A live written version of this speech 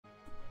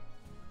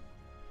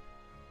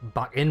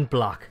Back in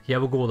black. Here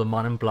we go, the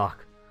man in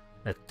black.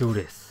 Let's do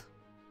this.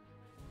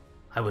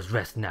 I was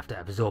resting after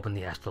absorbing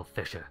the astral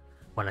fissure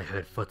when I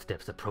heard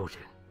footsteps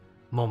approaching.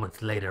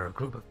 Moments later, a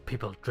group of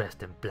people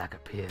dressed in black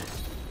appeared.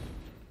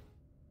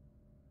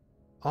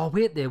 Oh,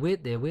 wait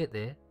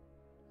there.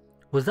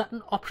 Was that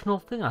an optional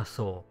thing I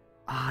saw?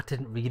 Ah, I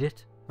didn't read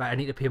it. Right, I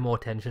need to pay more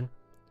attention.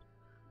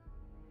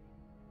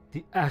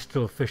 The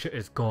astral fissure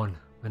is gone,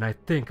 and I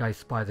think I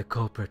spy the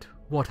culprit.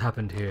 What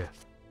happened here?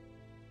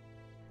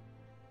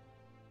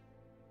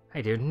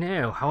 I don't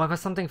know, however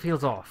something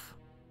feels off.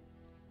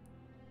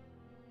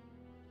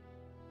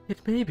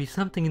 It may be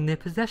something in their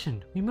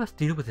possession. We must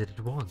deal with it at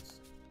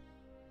once.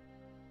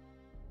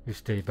 You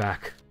stay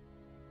back.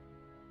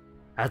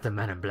 As the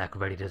man in black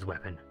readied his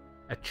weapon,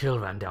 a chill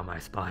ran down my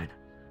spine,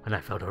 and I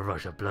felt a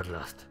rush of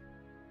bloodlust.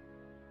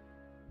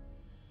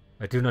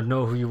 I do not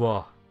know who you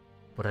are,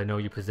 but I know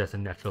you possess a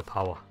natural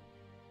power.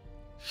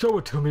 Show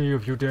it to me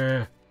if you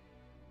dare!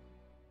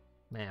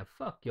 Man,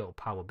 fuck your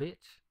power,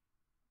 bitch.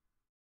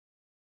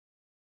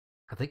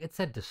 I think it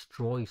said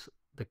destroy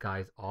the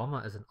guy's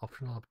armor as an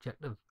optional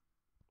objective.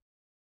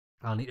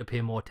 I'll need to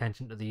pay more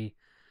attention to the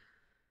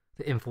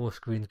info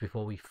screens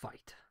before we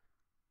fight.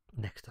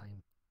 Next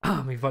time.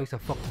 My voice, a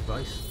fucking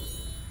voice.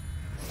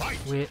 Fight.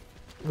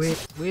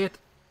 Wait.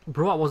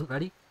 Bro, I wasn't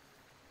ready.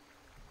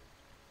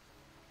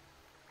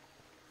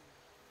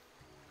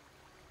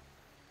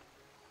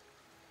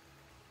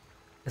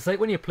 It's like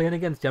when you're playing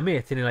against your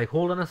mates and you're like,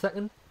 hold on a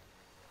second.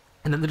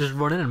 And then they just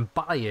run in and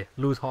batter you.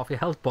 Lose half your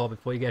health bar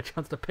before you get a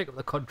chance to pick up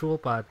the control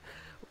pad.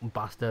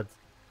 Bastards.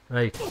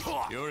 Right.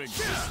 Your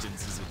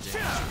existence is a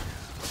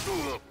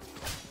danger.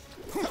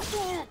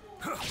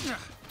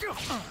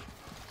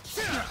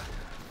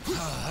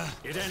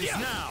 It ends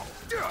now.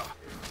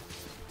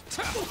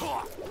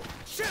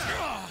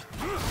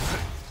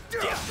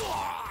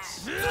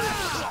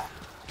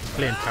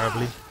 Playing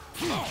terribly.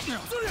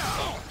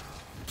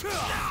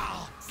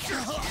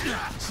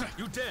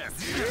 You dare!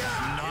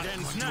 Not it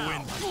ends now.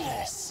 Win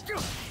this.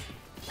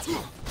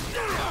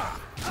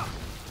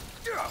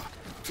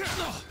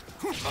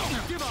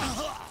 Give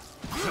up!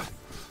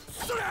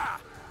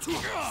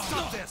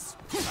 Stop this!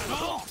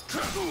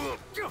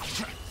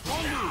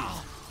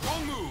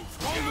 Wrong move!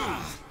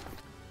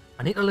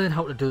 I need to learn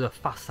how to do the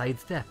fast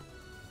sidestep.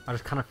 I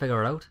just can't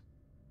figure it out.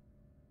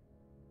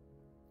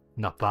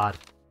 Not bad.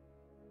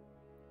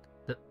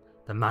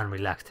 The man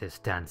relaxed his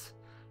stance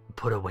and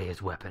put away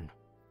his weapon,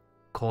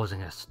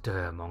 causing a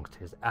stir amongst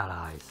his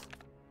allies.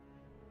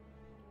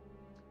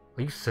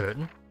 Are you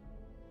certain?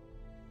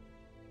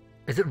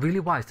 Is it really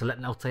wise to let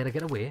an outsider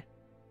get away?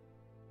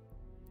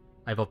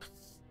 I've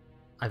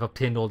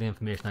obtained all the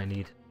information I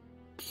need.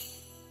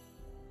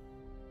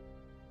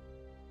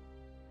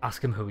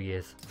 Ask him who he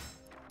is.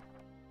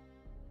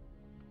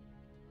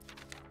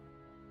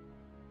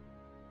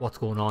 What's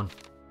going on?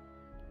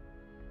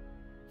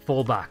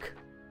 Fall back.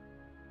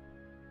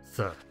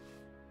 Sir.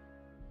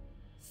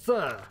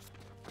 Sir!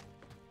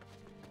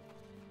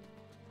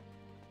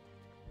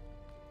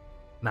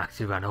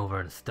 Maxie ran over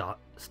and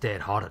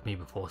stared hard at me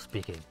before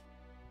speaking.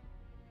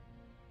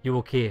 You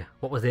okay?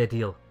 What was their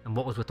deal? And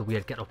what was with the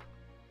weird get-up?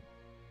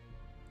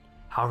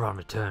 Howron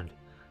returned.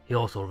 He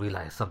also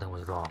realized something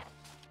was wrong.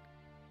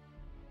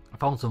 I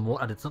found some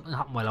water. Did something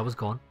happen while I was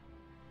gone?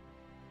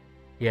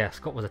 Yeah,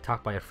 Scott was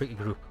attacked by a freaky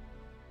group.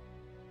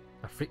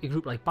 A freaky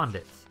group like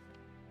bandits?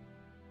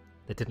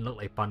 They didn't look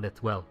like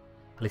bandits. Well,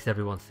 at least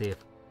everyone's safe.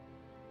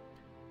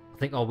 I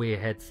think our way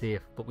ahead's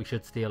safe, but we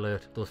should stay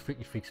alert. Those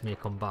freaky freaks may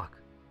come back.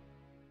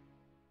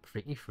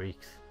 Freaky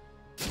freaks.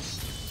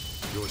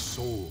 Your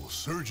soul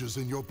surges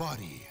in your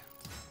body.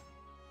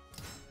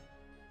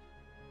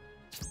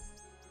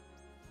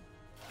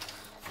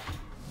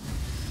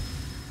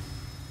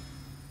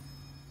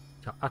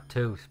 Chapter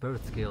 2,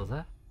 Spirit Skills,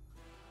 eh?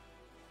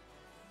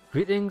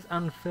 Greetings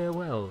and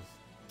farewells.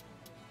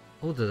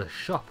 Oh, there's a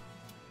shop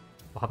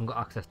I haven't got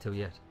access to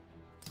yet.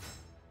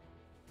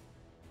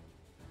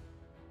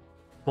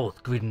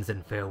 Both greetings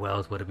and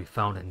farewells were to be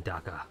found in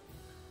Dhaka,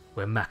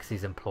 where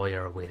Maxie's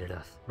employer awaited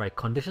us. Right,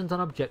 conditions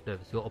and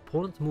objectives. Your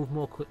opponents move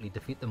more quickly,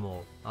 defeat them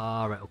all.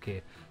 Ah, right,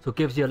 okay. So it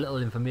gives you a little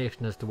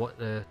information as to what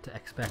to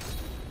expect.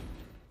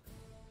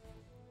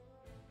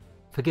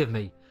 Forgive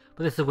me,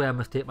 but this is where I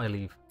must take my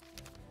leave.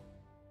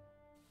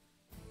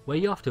 Where are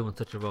you off to in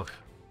such a rush?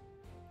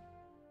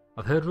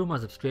 I've heard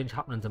rumours of strange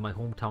happenings in my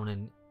hometown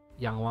in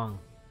Yangwang.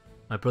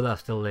 My brother is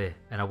still there,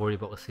 and I worry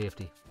about his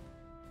safety.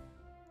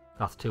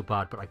 That's too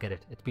bad, but I get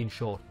it. It's been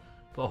short,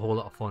 but a whole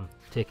lot of fun.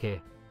 Take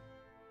care.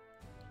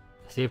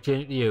 Safe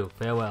journey to you.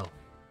 Farewell.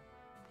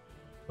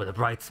 With a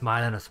bright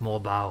smile and a small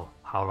bow,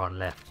 Howron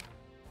left.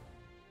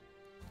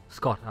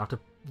 Scott, I have to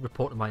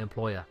report to my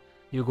employer.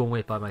 You go and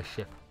wait by my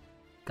ship.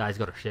 Guy's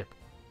got a ship.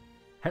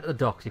 Head to the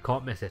docks, you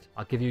can't miss it.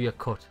 I'll give you your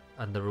cut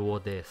and the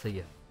reward there. See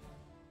you.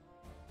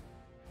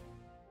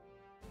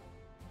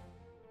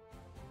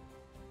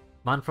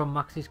 Man from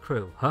Maxie's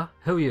crew. Huh?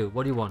 Who are you?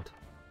 What do you want?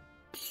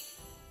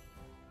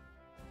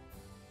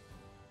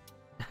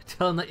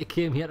 Tell him that you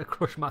came here to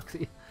crush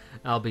Maxie.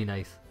 I'll be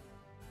nice.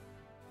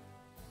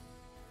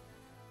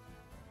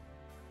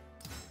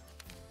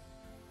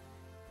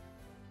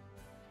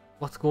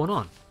 What's going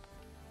on?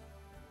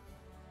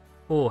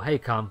 Oh, hey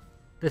Cam.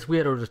 This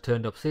weirdo just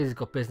turned up, says he's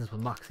got business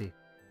with Maxi.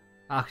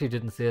 I actually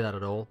didn't say that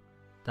at all.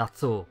 That's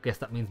so. Guess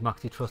that means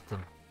Maxi trusts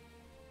him.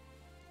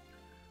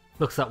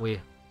 Looks that way.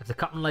 If the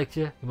captain likes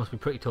you, you must be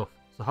pretty tough.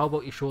 So how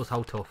about you show us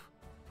how tough?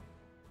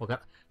 Okay.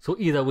 So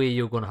either way,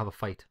 you're going to have a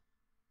fight.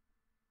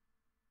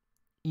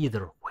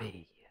 Either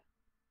way.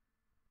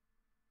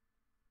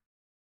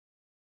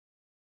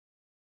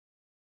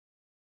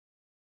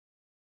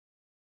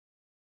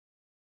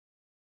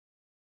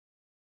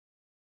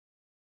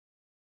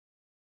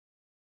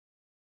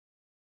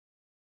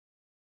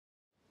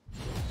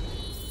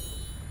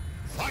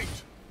 Fight!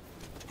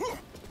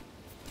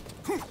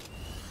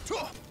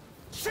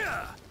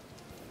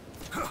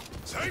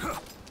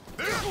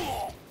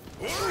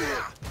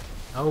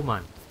 Oh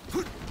man.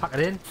 Pack it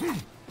in. Give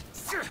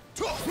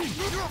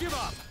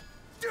up.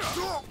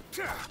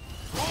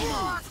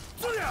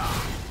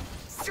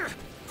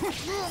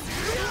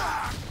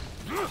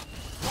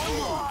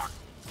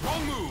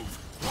 Wrong move.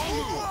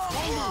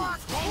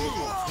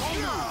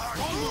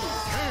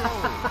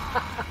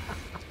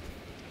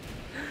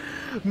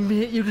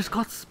 Mate, you just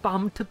got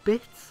spammed to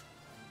bits.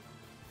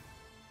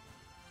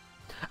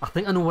 I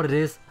think I know what it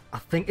is. I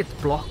think it's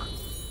block.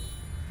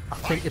 I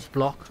think it's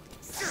block.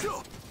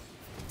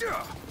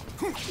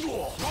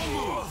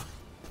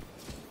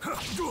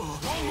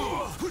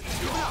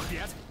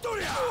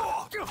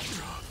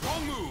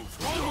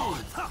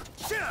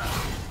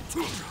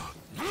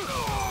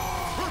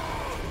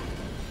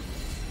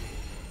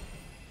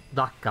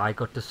 That guy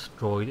got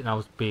destroyed and I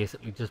was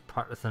basically just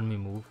practicing my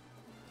move.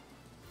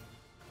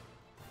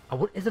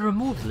 Is there a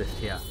moves list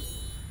here?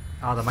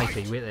 Ah, there might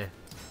be. Wait there.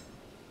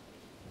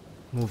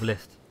 Move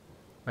list.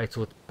 Right,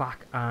 so it's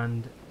back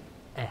and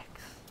X.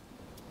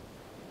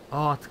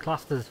 Oh, it's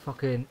classed as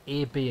fucking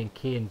A, B and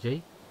K and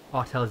G.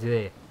 Oh, it tells you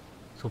there.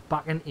 So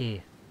back and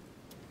A.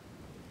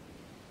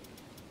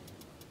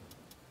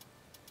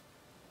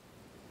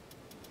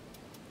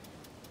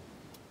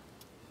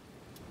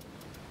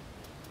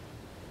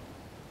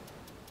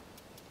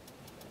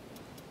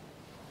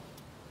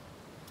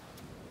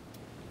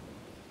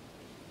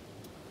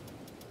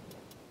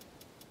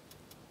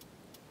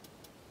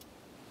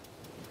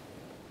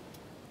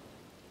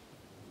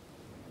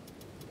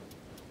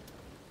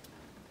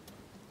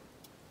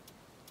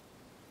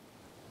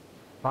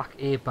 Back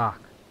A, back.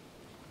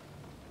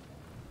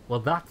 Well,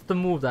 that's the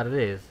move that it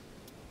is.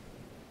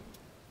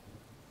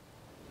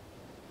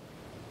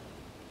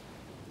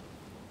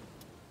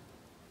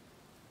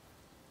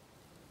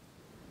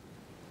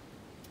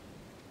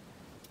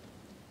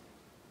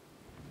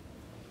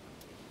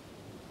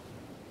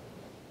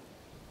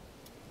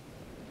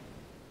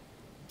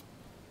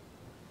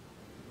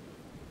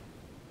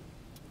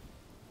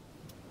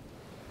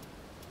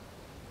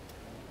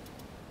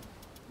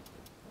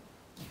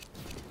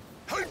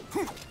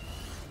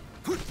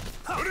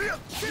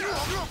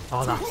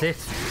 Oh, that's it.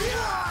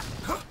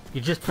 You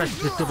just press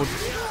this double.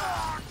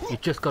 You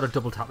just got to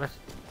double tap it.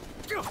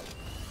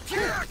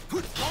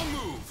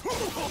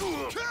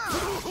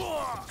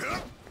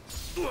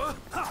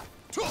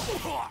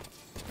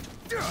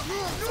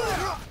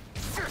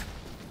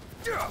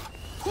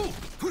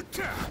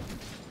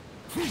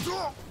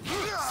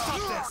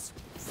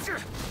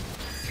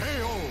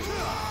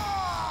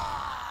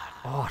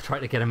 Oh, I tried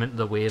to get him into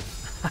the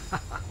waves.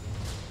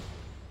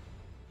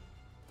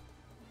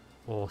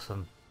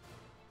 Awesome.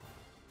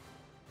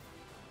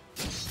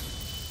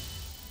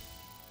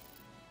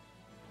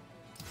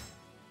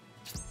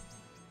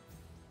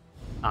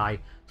 Aye,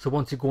 so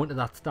once you go into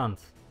that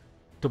stance,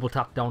 double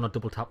tap down or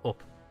double tap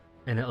up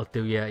and it'll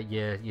do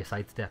your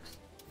side steps.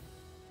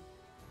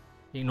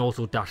 You can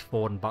also dash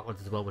forward and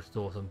backwards as well, which is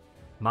awesome.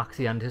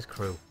 Maxi and his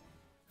crew.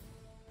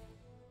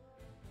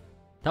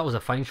 That was a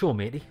fine show,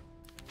 matey.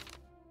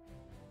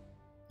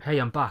 Hey,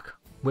 I'm back.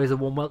 Where's a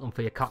warm welcome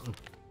for your captain?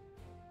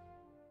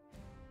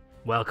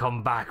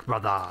 Welcome back,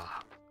 brother.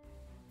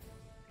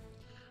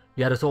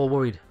 You had us all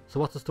worried. So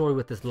what's the story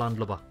with this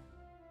landlubber?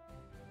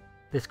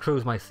 This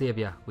crew's my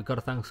saviour. We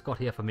gotta thank Scott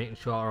here for making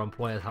sure our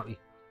employer's happy.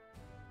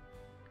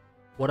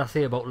 What'd I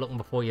say about looking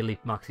before you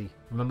leap, Maxi?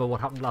 Remember what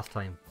happened last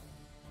time?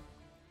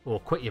 Oh,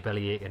 quit your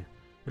belly aching.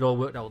 It all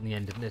worked out in the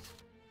end, didn't it?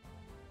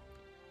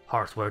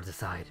 Harsh words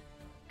aside,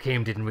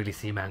 Kame didn't really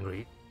seem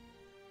angry.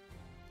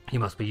 He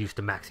must be used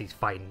to Maxi's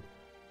fighting.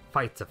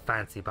 Fights are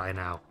fancy by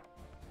now.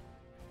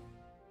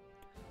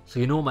 So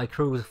you know my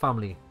crew is a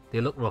family.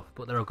 They look rough,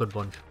 but they're a good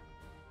bunch.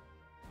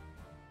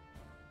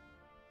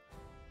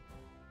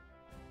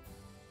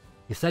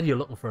 You said you're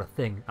looking for a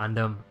thing,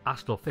 and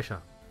Astral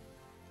Fisher.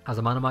 As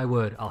a man of my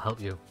word, I'll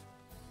help you.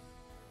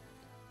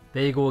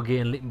 There you go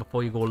again, leaping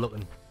before you go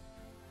looking.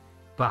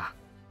 Bah,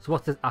 so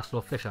what's this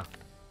Astral Fisher?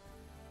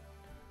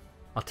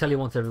 I'll tell you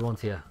once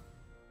everyone's here.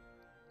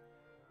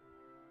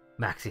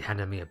 Maxi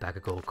handed me a bag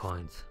of gold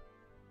coins.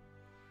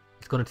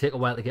 It's going to take a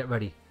while to get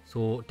ready,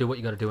 so do what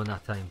you got to do in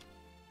that time.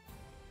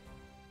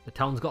 The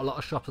town's got a lot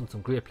of shops and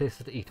some great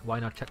places to eat. Why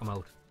not check them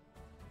out?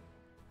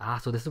 Ah,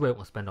 so this is where we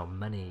can spend our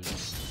money.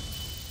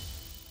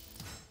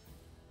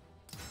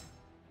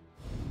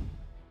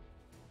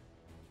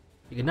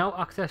 You can now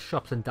access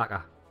shops in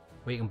Dhaka,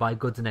 where you can buy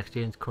goods and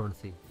exchange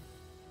currency.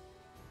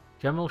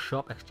 General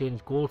shop,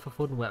 exchange gold for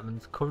food and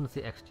weapons,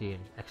 currency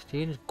exchange.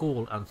 Exchange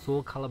gold and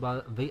Soul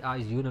Calibur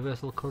VI's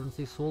universal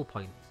currency soul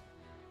points.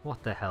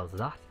 What the hell's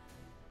that?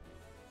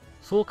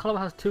 Soul Calibur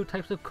has two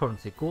types of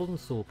currency, gold and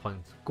soul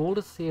points. Gold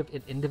is saved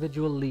in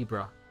individual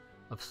Libra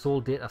of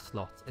Soul data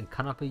slots and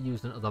cannot be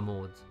used in other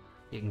modes.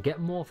 You can get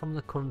more from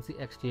the currency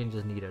exchange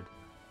as needed.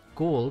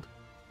 Gold,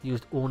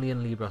 used only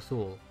in Libra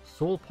Soul.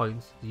 Soul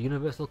points, the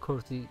universal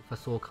currency for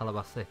Soul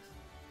Calibur 6.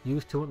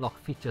 Used to unlock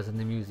features in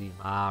the museum.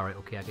 Ah, right,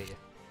 okay, I get you.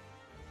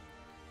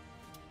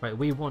 Right,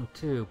 we want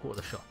to go to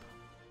the shop.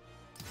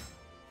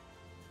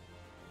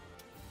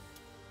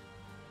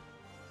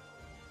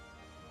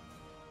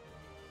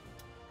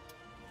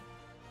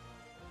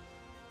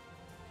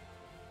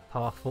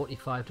 Power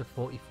 45 to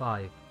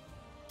 45.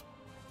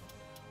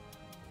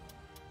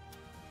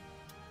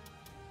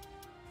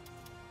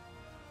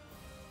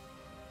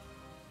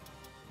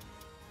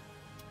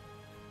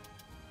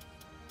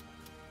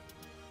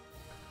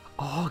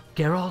 Oh,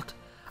 Geralt!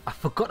 I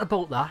forgot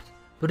about that.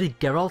 Bloody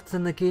Geralt's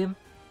in the game.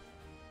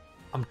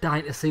 I'm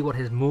dying to see what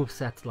his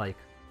moveset's like.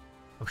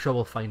 I'm sure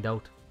we'll find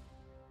out.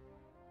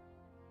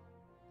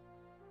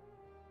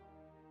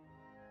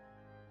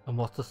 And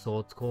what's the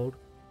sword's called?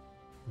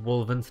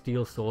 Woven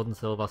steel sword and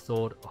silver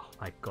sword. Oh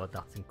my god,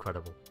 that's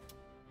incredible.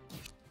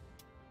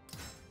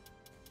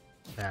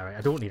 Alright,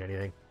 I don't need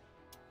anything.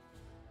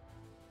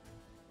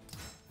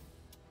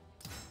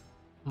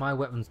 My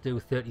weapons do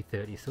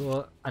 30-30,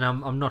 so, and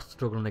I'm not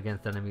struggling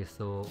against enemies,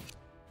 so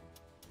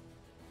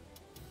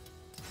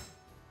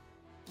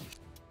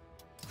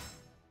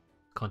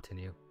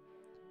continue.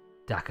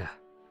 Dhaka,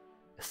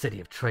 a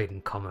city of trade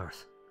and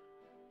commerce,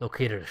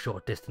 located a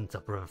short distance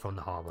upriver from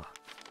the harbour.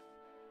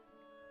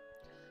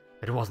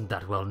 It wasn't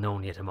that well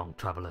known yet among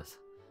travellers,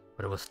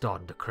 but it was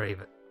starting to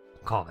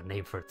carve a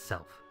name for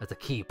itself as a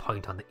key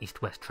point on the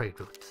east-west trade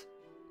routes.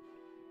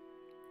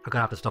 I'm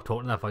gonna have to stop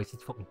talking that voice,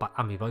 it's fucking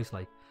bad me voice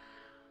like.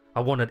 I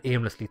wandered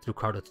aimlessly through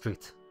crowded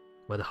streets,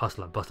 where the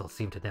hustle and bustle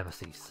seemed to never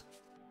cease.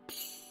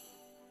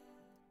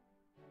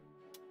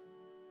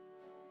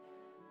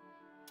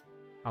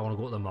 I want to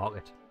go to the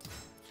market.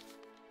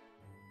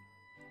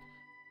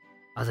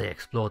 As I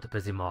explored the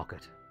busy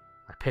market,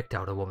 I picked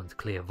out a woman's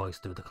clear voice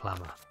through the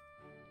clamour.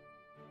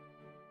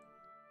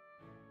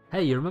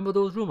 Hey, you remember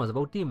those rumours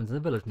about demons in the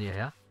village near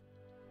here?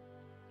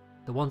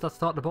 The ones that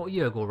started about a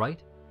year ago,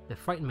 right? They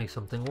frightened me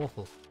something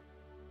awful.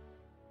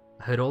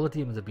 I heard all the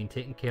demons have been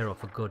taken care of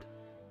for good.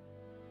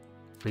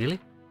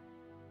 Really?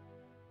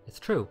 It's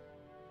true.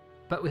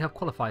 Bet we have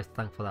qualifiers to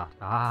thank for that.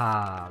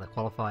 Ah, the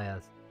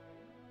qualifiers.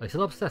 Are you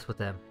still obsessed with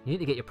them? You need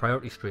to get your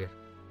priorities straight.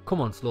 Come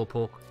on,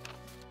 Slowpoke.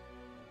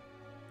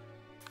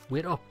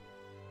 Wait up.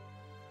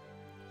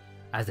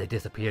 As they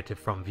disappeared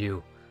from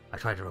view, I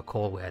tried to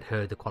recall where I'd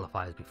heard the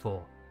qualifiers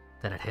before.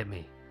 Then it hit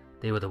me.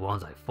 They were the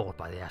ones I fought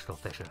by the Astral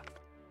Fissure.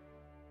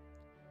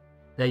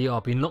 There you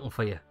are, been looking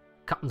for you.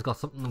 Captain's got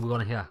something we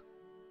want to hear.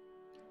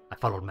 I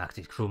followed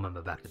Maxie's crew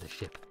member back to the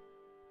ship.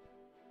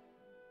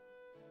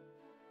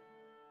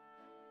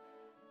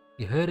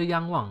 You heard of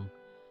Yang Wang?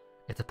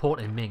 It's a port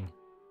in Ming.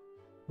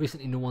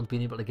 Recently no one's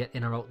been able to get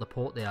in or out the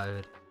port there, I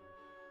heard.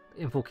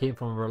 The info came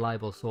from a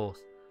reliable source.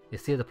 They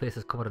say the place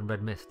is covered in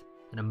red mist,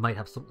 and it might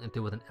have something to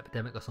do with an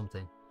epidemic or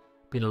something.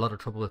 Been a lot of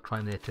trouble with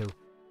crime there too.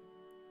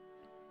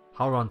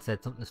 Howran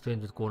said something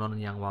strange was going on in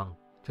Yang Wang.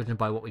 Judging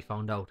by what we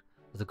found out,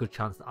 there's a good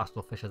chance the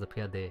Astral Fissures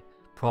appeared there.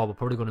 We're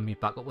probably going to meet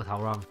back up with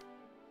Howran.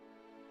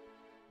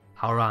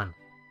 Howran.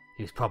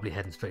 He was probably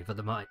heading straight for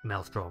the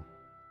maelstrom.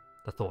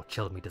 The thought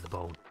chilled me to the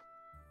bone.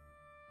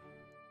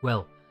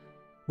 Well,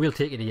 we'll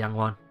take you to Yang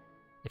Wang.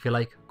 If you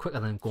like, quicker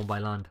than going by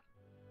land.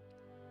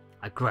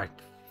 I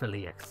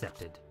gratefully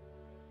accepted.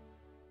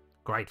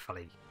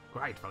 Gratefully.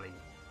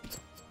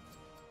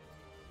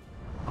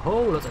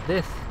 Oh, look at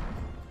this.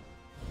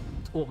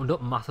 It's opened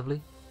up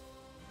massively.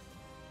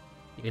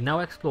 You can now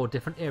explore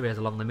different areas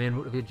along the main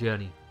route of your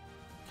journey.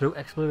 Through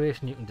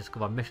exploration you can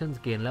discover missions,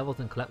 gain levels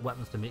and collect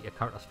weapons to make your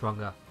character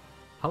stronger.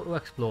 How to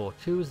explore?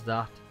 Choose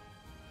that.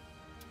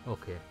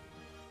 Okay.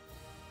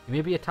 You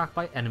may be attacked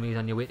by enemies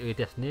on your way to your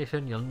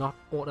destination. You'll not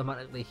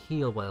automatically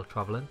heal while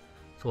travelling,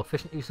 so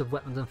efficient use of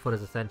weapons and food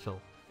is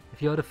essential.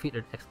 If you are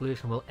defeated,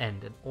 exploration will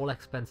end and all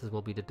expenses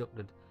will be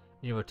deducted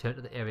and you return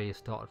to the area you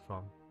started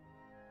from.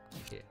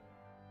 Okay.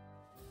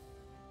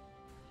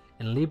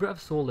 In Libra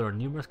of Souls there are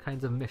numerous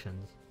kinds of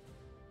missions.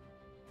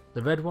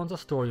 The red ones are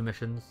story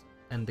missions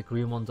and the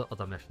green ones are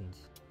other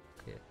missions.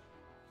 Okay.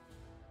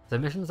 The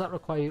missions that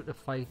require you to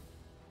fight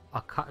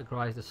are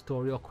categorized as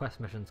story or quest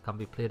missions, can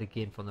be played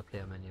again from the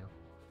player menu.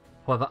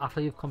 However,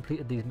 after you've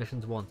completed these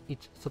missions once,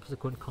 each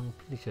subsequent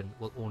completion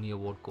will only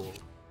award gold.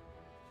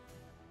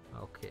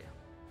 Okay.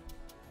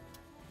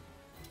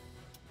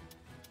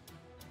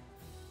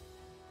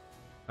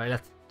 Right,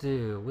 let's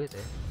do with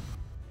it.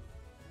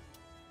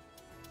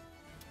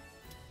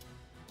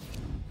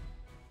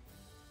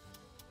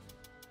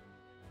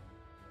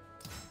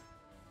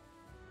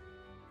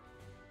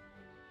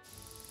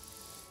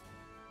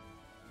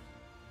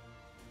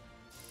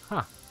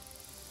 Huh.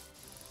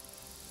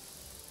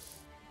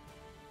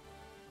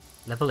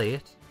 Level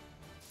 8.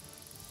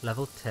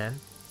 Level 10.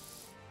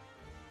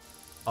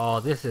 Oh,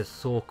 this is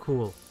so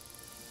cool.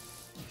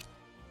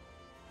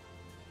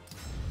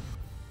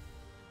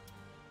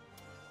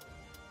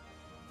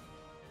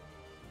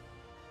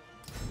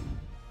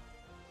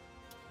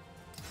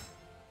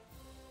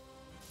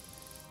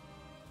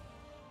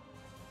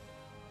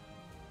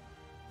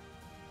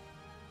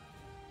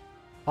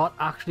 Oh, it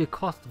actually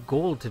costs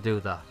gold to do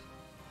that.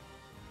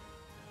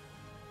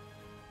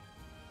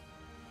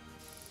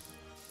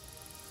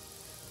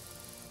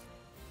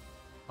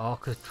 Oh,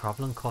 because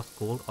traveling costs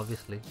gold,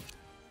 obviously.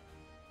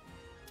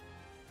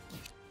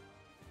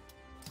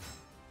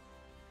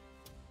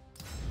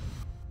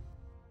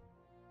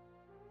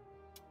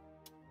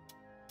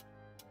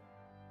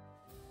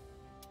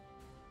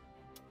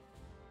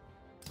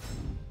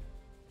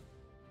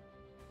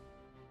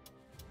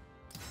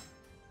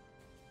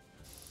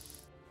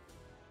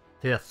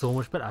 See, that's so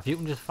much better. If you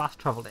can just fast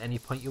travel to any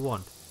point you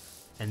want,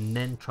 and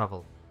then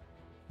travel,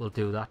 we'll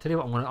do that. Tell you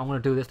what, I'm gonna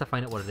do this to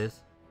find out what it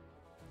is.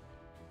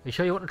 Are you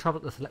sure you want to travel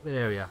to the selected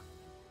area?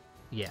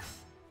 Yes.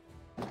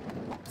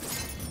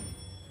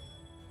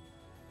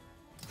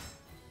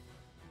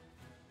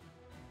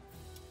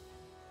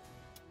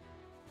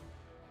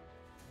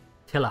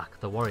 Kilik,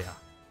 the warrior.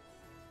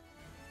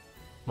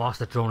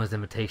 Master Drona's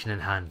invitation in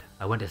hand,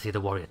 I went to see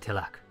the warrior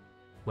Kilik.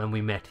 When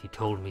we met, he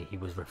told me he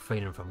was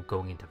refraining from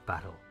going into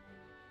battle.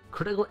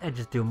 Critical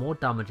edges do more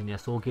damage and your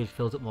soul gauge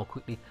fills up more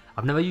quickly.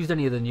 I've never used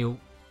any of the new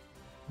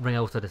ring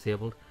outs are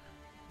disabled.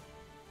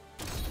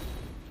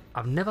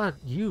 I've never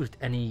used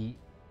any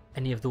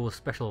of those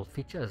special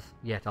features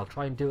yet. I'll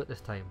try and do it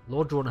this time.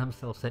 Lord Drona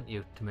himself sent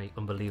you to me.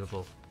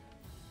 Unbelievable.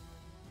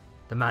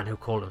 The man who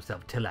called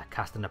himself Kilik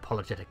cast an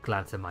apologetic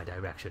glance in my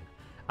direction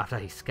after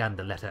he scanned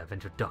the letter of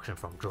introduction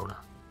from Drona.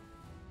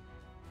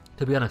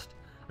 To be honest,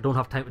 I don't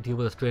have time to deal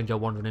with a stranger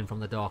wandering in from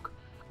the dark.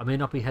 I may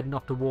not be heading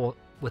off to war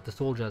with the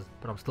soldiers,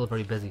 but I'm still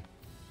very busy.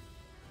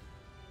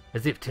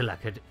 As if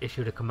Kilik had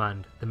issued a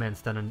command, the men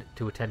standing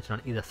to attention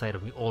on either side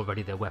of me all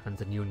readied their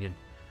weapons in union.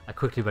 I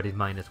quickly readied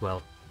mine as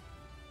well.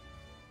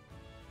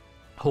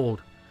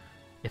 Hold.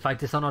 If I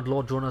dishonored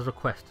Lord Drona's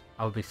request,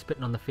 I would be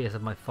spitting on the face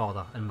of my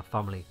father and my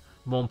family.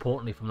 More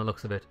importantly, from the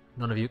looks of it,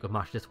 none of you could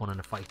match this one in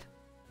a fight.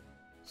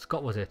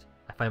 Scott was it.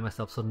 I find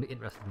myself suddenly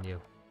interested in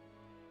you.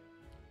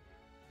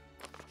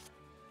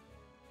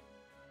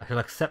 I shall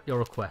accept your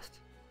request.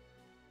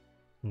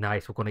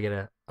 Nice, we're going to get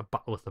a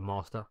battle with the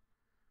master.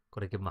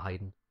 Got to give him a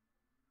hiding.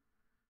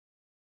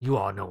 You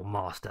are no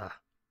master.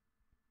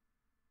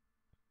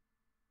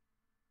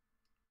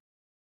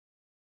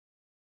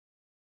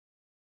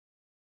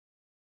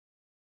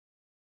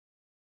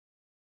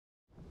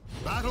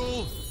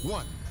 Battle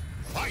 1.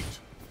 Fight!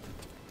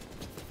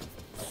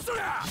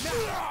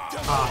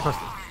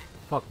 Ah,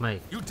 fuck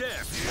me. You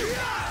dare!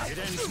 It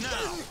ends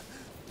now!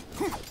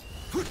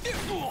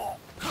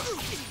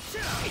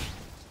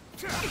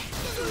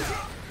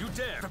 You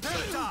dare! Prepare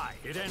to die!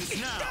 It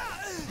ends now!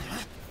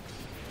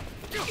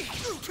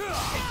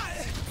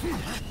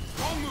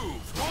 Wrong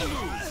move! Wrong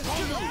move!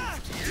 Wrong move!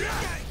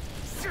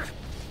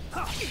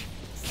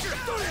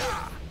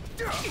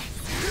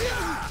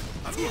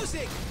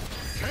 Music!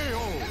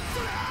 KO!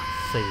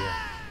 See ya.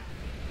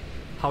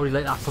 How do you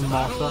like that from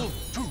master? Battle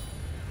 2.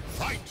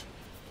 Fight!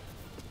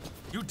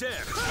 You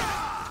dare!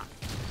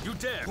 You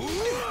dare!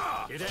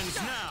 It ends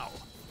now!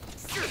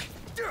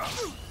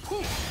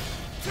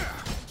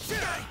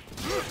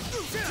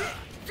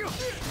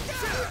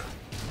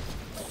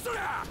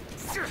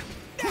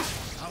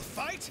 I'll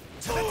fight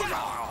to the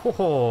death!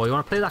 Oh, you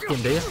want to play that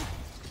game, do you?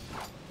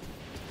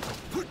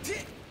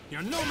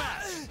 You're no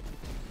match!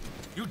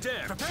 You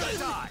dare! Prepare to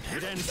die!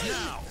 It ends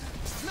now!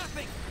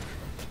 Snapping!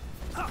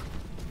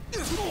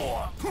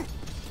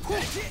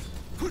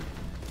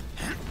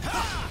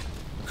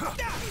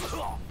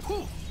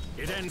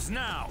 It ends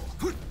now!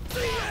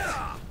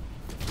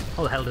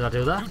 How the hell did I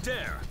do that? You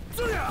dare!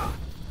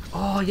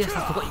 Oh yes,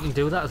 I forgot you can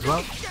do that as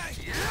well.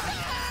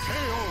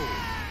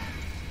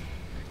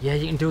 Yeah,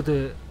 you can do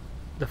the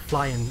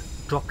flying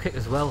drop kick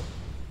as well.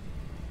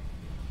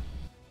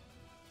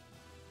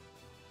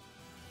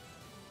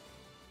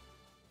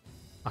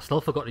 I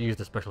still forgot to use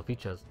the special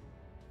features.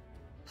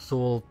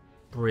 Soul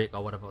Break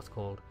or whatever it's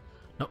called.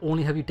 Not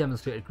only have you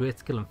demonstrated great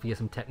skill and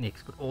fearsome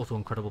techniques, but also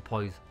incredible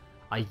poise.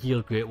 I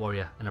yield, Great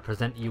Warrior, and I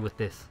present you with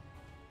this.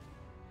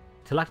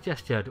 Kilik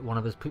gestured. One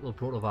of his people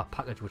brought over a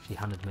package which he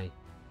handed me.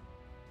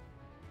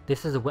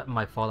 This is a weapon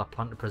my father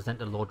planned to present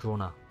to Lord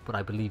Drona, but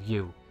I believe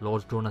you,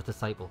 Lord Drona's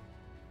disciple,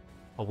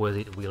 are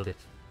worthy to wield it.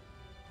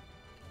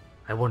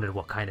 I wondered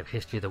what kind of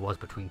history there was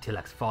between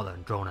Kilik's father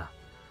and Drona.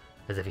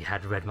 As if he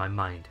had read my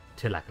mind,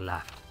 Kilik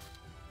laughed.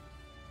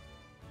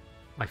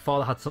 My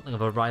father had something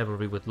of a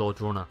rivalry with Lord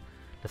Drona.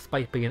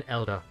 Despite being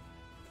elder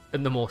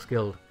and the more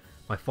skilled,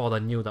 my father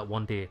knew that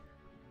one day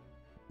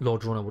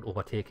Lord Drona would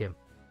overtake him,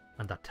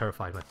 and that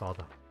terrified my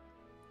father.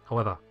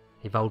 However,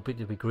 he vowed to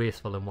be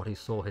graceful in what he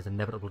saw his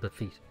inevitable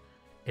defeat.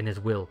 In his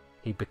will,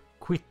 he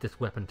bequeathed this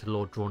weapon to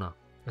Lord Drona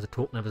as a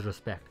token of his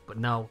respect, but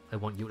now I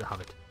want you to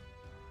have it.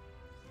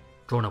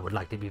 Drona would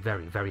like to be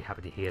very, very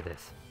happy to hear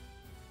this.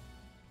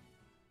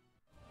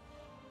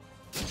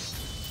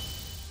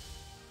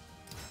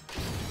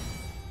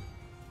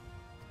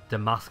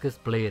 Damascus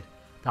blade.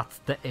 That's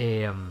the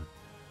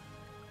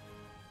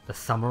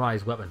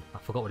samurai's weapon. I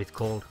forgot what it's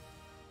called.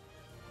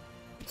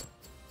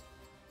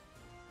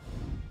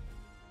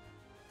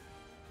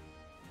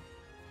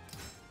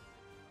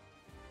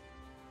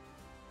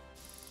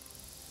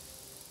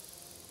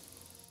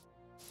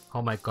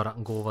 Oh my god, I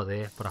can go over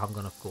there, but I haven't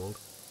got enough gold.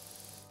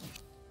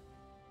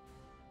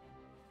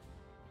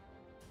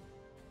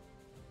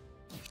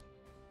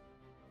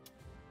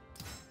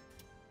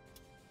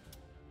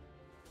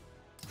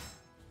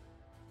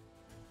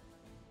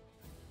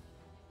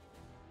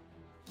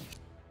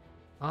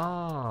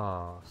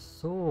 Ah,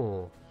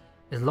 so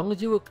as long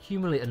as you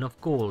accumulate enough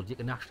gold, you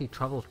can actually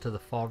travel to the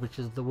far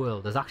reaches of the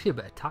world. There's actually a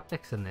bit of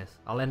tactics in this.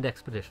 I'll end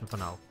expedition for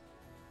now.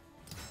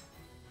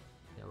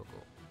 There we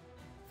go.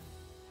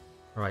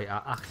 Right,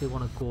 I actually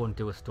want to go and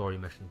do a story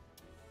mission.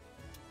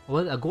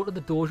 Well, I'll go to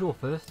the dojo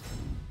first.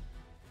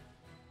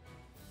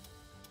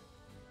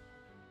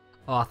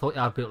 Oh, I thought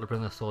I'd be able to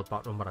bring the sword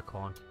back on, but I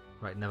can't.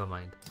 Right, never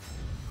mind.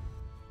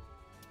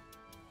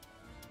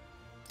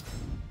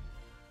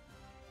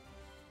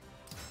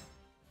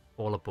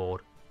 All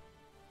aboard.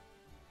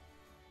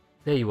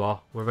 There you are,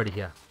 we're ready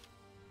here.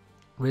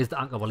 Raise the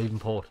anchor while leaving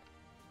port.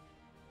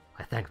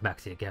 I thank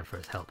Maxi again for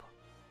his help.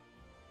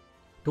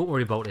 Don't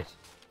worry about it.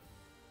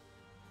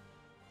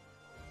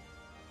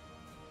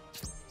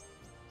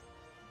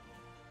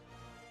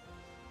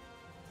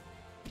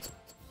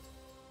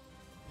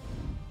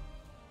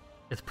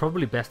 It's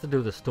probably best to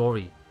do the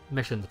story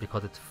missions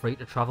because it's free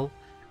to travel,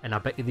 and I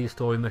bet you these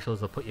story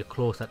missions will put you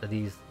closer to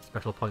these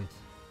special points.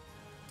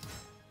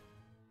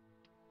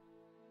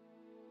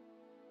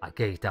 I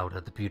gazed out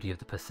at the beauty of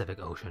the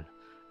Pacific Ocean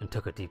and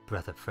took a deep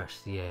breath of fresh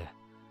sea air.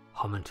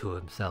 Humming to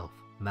himself,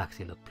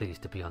 Maxi looked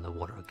pleased to be on the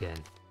water again.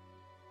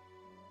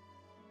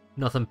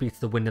 Nothing beats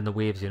the wind and the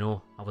waves, you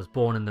know. I was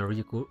born in the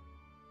Ryukyu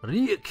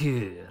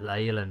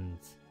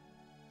Islands.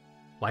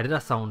 Why did I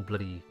sound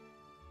bloody...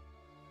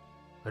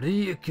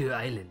 Ryukyu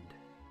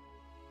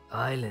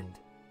Island.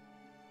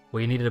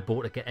 Where you needed a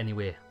boat to get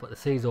anywhere, but the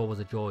sea's always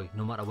a joy,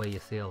 no matter where you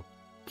sail.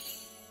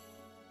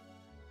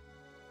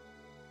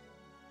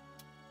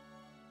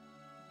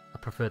 I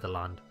prefer the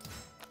land.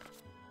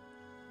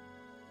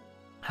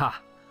 Ha!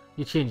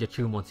 You change your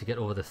tune once you get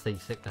over the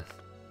seasickness.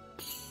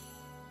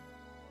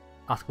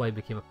 Ask why I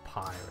became a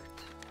pirate.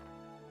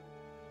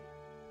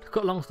 To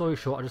cut a long story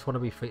short, I just want to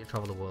be free to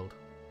travel the world.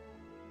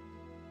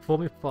 Before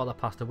my father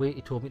passed away,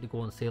 he told me to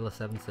go and sail the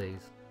 7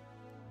 seas.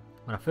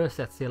 When I first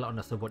set sail, I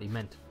understood what he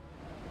meant.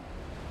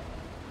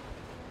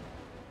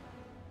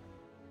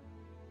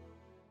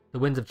 The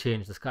winds have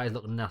changed, the sky's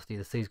looking nasty,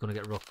 the sea's going to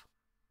get rough.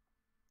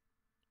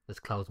 This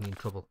clouds mean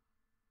trouble.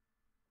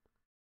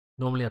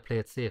 Normally I play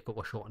it safe, but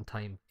we're short on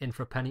time. In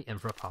for a penny, in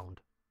for a pound.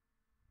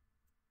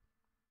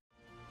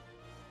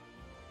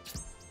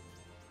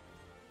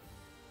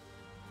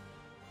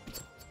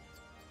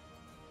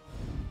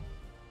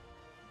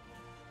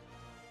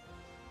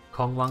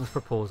 Kong Wang's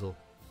proposal.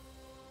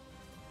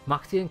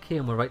 Maxi and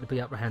Kane were right to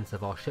be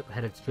apprehensive. Our ship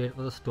headed straight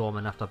for the storm,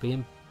 and after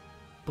being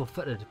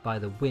buffeted by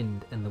the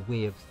wind and the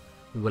waves,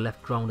 we were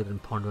left grounded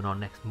and pondering our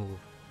next move.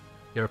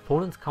 Your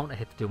opponent's counter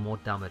hits do more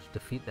damage.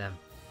 Defeat them.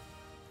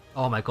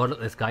 Oh my god, look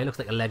at this guy. Looks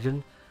like a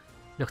legend.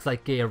 Looks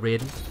like Gay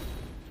Raiden.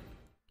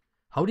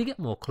 How do you get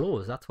more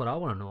clothes? That's what I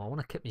want to know. I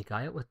want to kit my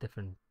guy out with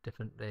different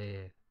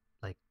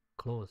like,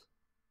 clothes.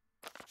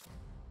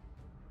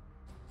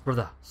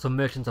 Brother, some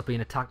merchants are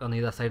being attacked on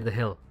the other side of the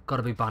hill.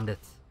 Gotta be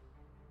bandits.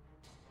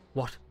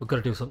 What? We've got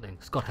to do something.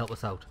 Scott, help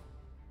us out.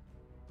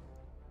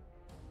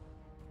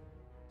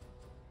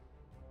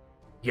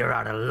 You're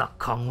out of luck,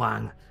 Kong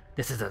Wang.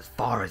 This is as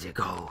far as you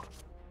go.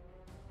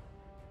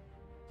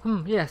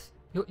 Yes.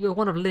 You're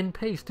one of Lin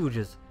Pei's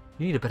stooges.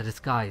 You need a better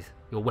disguise.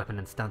 Your weapon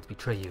and stance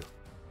betray you.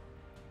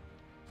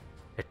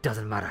 It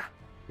doesn't matter.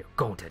 You're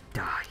going to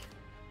die.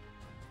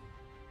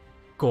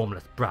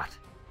 Gormless brat.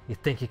 You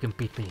think you can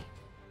beat me?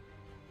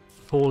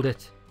 Hold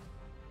it.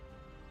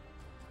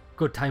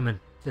 Good timing.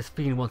 This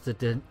fiend wants the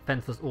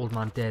defenseless old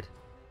man dead.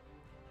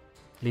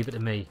 Leave it to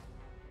me.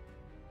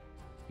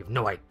 You've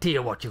no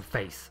idea what you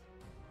face.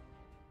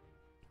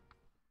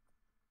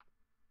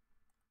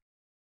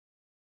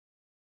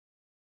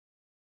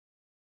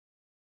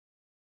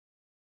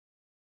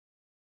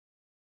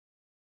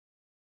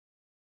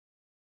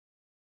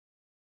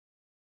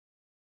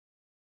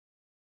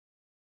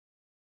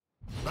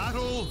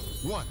 Battle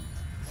 1.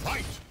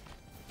 Fight!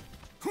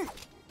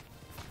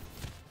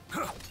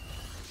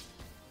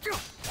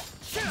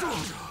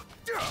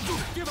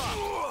 Give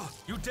up!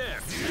 You dare!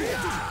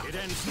 It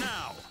ends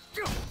now!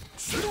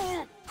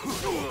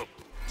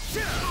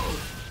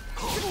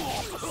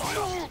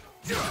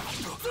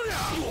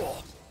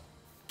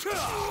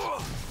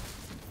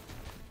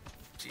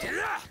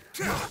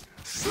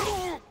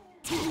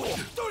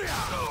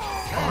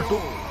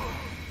 Oh,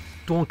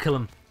 don't kill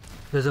him.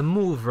 There's a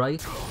move,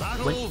 right?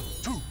 Battle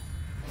 2.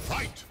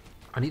 Fight!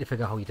 I need to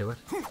figure out how you do it.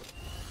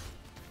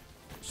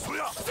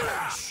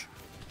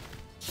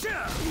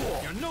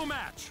 You're no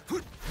match!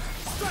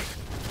 Strike!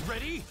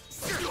 Ready?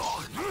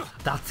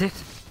 That's it.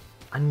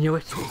 I knew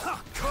it.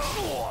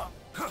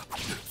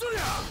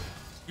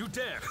 You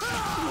dare!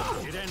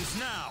 It ends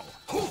now!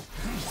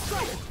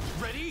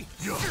 Ready?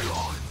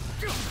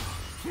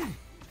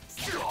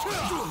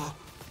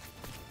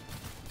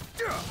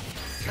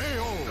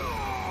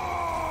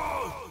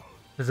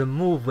 There's a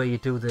move where you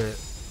do the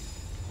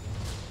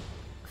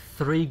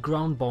 3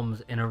 ground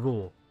bombs in a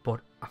row, but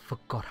I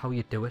forgot how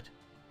you do it.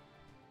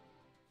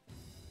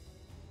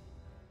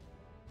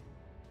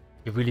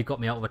 You really got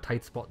me out of a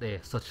tight spot there.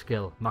 Such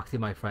skill. Maxi,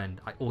 my friend,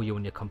 I owe you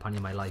and your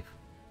companion my life.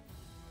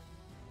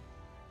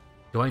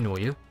 Do I know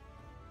you?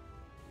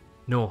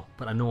 No,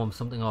 but I know I'm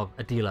something of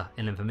a dealer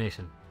in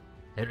information.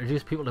 I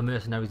introduce people to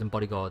mercenaries and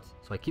bodyguards,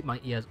 so I keep my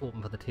ears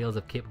open for the tales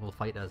of capable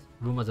fighters.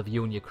 Rumours of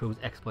you and your crew's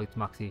exploits,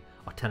 Maxi,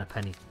 are 10 a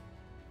penny.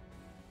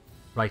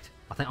 Right,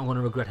 I think I'm going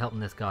to regret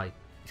helping this guy.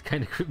 He's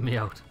kind of creeping me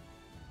out.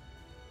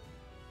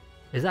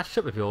 Is that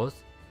ship of yours?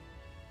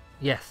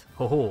 Yes,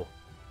 ho ho.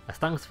 As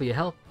thanks for your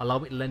help, allow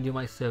me to lend you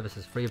my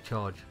services free of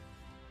charge.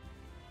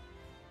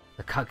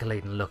 The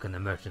calculating look in the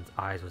merchant's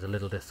eyes was a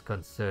little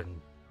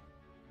disconcerting,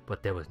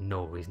 but there was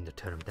no reason to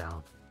turn him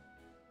down.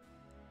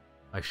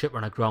 My ship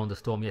ran aground the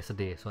storm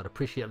yesterday, so I'd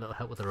appreciate a little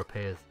help with the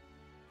repairs.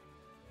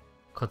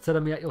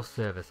 Consider me at your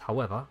service,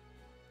 however.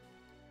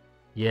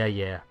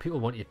 Yeah, people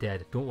want you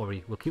dead. Don't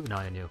worry, we'll keep an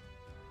eye on you.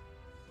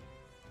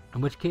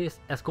 In which case,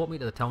 escort me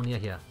to the town near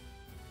here.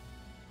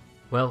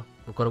 Well,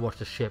 we've got to watch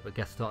the ship and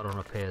get started on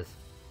repairs.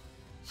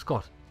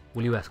 Scott,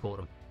 will you escort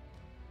him?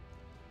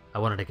 I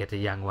wanted to get to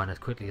Yangwan as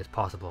quickly as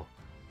possible,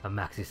 and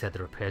Maxi said the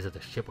repairs of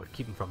the ship would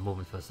keep him from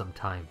moving for some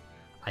time.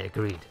 I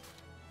agreed.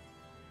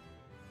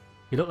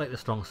 You look like the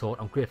strong sort.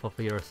 I'm grateful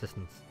for your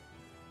assistance.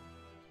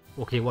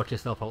 Okay, watch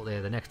yourself out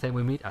there. The next time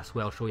we meet, I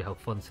swear I'll show you how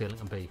fun sailing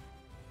can be.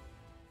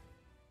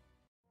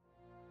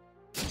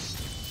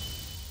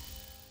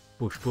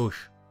 Boosh boosh.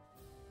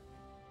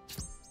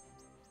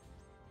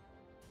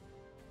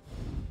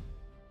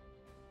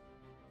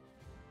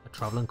 A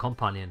travelling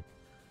companion.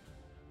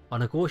 Our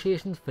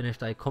negotiations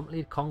finished, I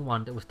accompanied Kong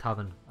Wan to his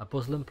tavern, a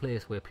bustling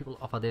place where people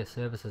offer their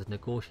services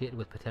negotiated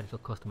with potential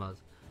customers.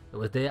 It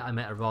was there I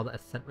met a rather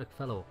eccentric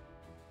fellow.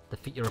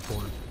 Defeat your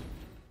opponent.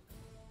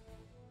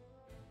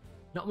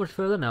 Not much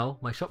further now,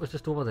 my shop is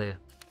just over there.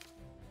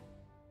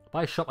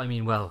 By shop I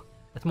mean, well,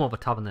 it's more of a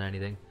tavern than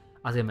anything.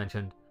 As I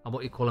mentioned, I'm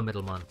what you call a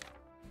middleman.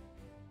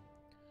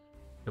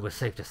 It was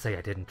safe to say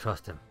I didn't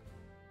trust him.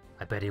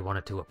 I bet he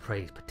wanted to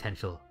appraise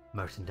potential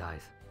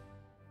merchandise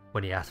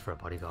when he asked for a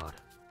bodyguard.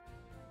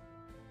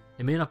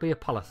 It may not be a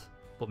palace,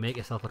 but make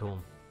yourself at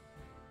home.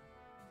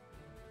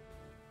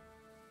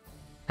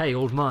 Hey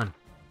old man,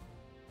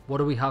 what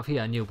do we have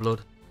here, new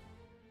blood?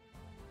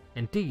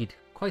 Indeed,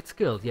 quite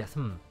skilled, yes,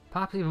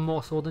 perhaps even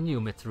more so than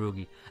you,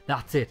 Mitsurugi.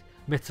 That's it,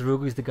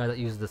 Mitsurugi's the guy that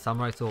uses the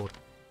samurai sword.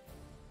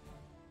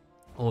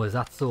 Oh, is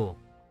that so?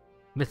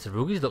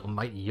 Mitsurugi's looking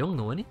mighty young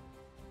though, isn't he?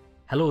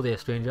 Hello there,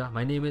 stranger,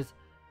 my name is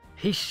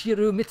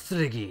Hishiru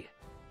Mitsurugi,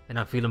 and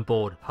I'm feeling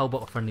bored. How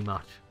about a friendly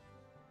match?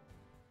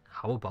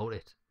 How about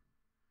it?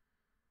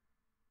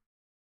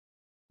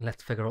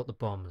 Let's figure out the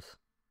bombs.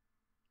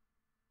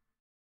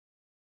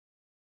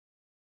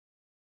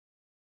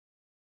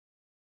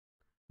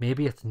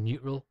 Maybe it's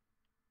neutral.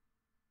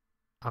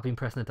 I've been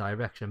pressing the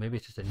direction. Maybe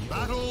it's just a neutral.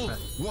 Battle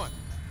 1.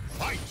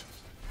 Fight!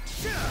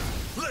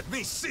 Let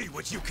me see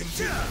what you can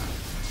do!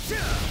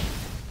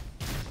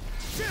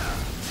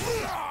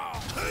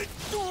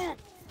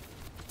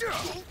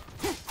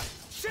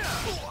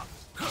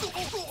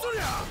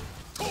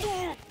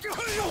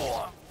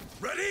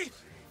 Ready?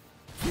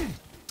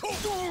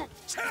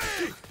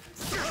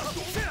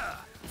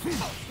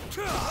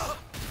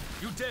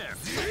 You dare!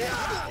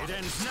 It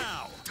ends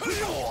now!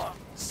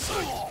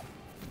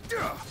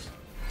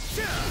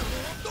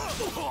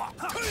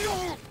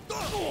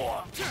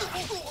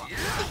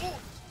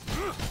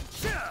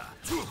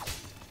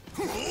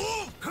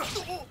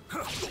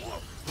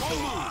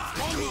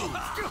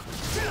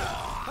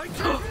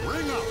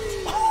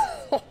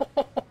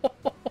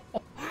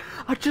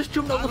 I just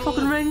jumped out the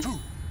fucking ring!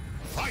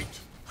 Fight!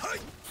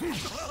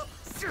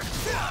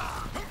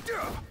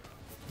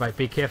 Right,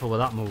 be careful with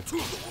that move.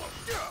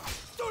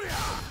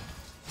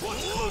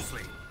 Watch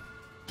closely!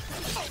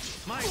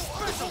 My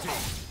specialty!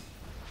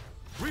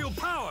 Real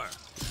power!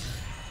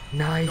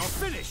 Nice! You're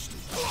finished!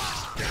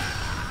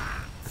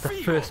 That's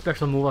the first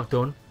special move I've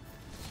done.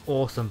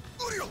 Awesome.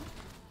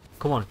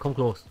 Come on, come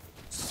close.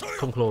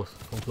 Come close,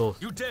 come close.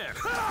 You dare!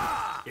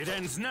 It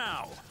ends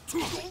now!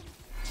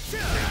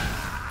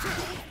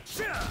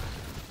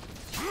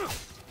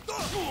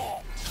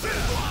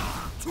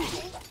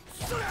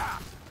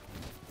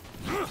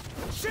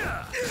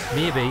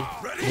 Maybe,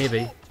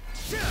 maybe.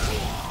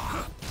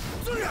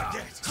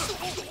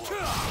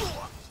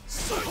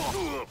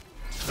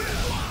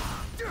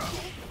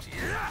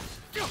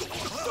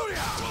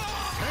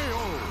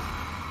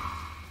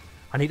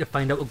 I need to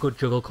find out a good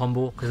juggle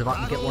combo, because if I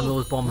can get one of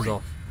those bombs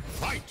off.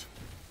 Fight!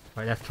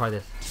 Right, let's try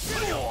this.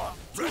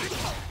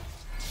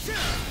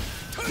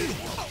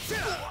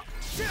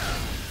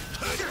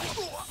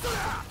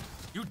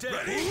 You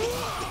dare!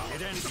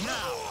 It ends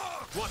now!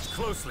 Watch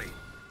closely!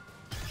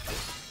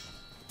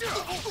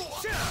 Wrong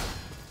move!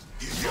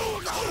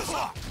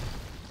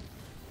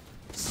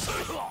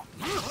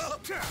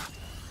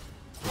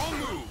 Wrong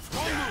move!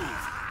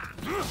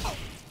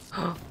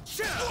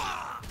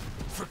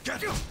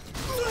 Forget it!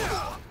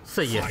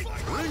 See ya.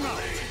 Ring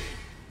out!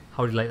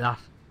 How do you like that?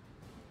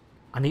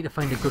 I need to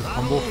find a good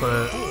combo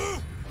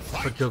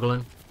for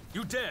juggling.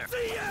 You dare!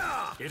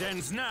 It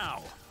ends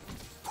now!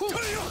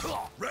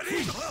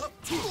 Ready?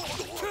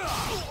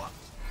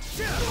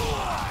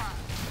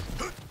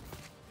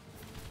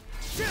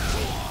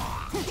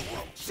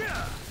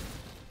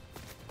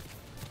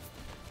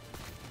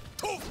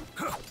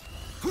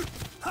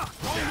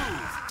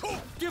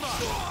 Give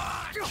up!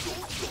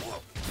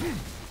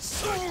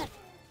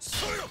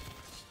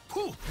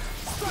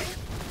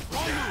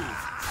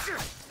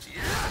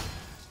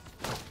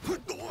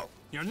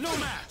 You're no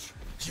match!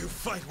 You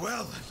fight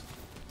well.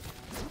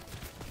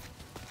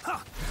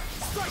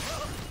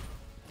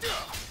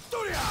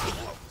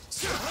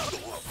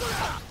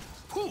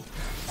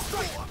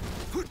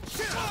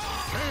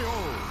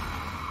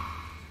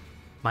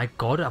 My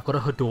god, I've got a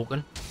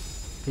Hadouken.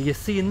 Are you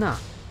seeing that?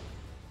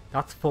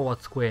 That's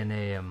forward square and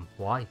A,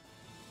 Y.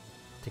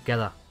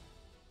 Together.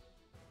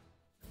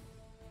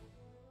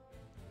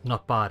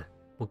 Not bad.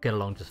 We'll get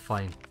along just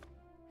fine.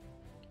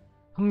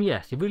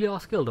 Yes, you really are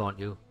skilled, aren't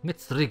you?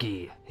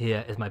 Mitsurugi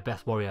here is my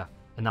best warrior,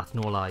 and that's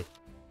no lie.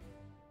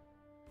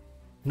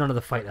 None of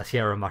the fighters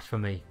here are a match for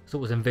me, so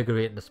it was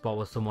invigorating to spar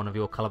with someone of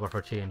your caliber for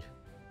a change.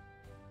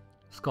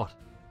 Scott,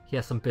 he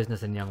has some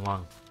business in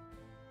Yangwang.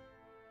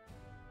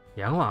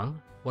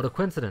 Yangwang? What a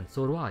coincidence,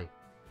 so do I.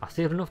 I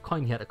saved enough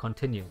coin here to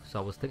continue, so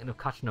I was thinking of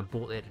catching a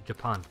boat there to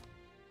Japan.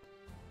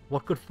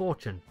 What good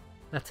fortune.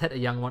 Let's head to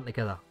Yangwang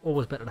together.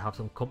 Always better to have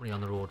some company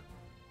on the road.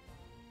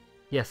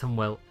 Yes, I'm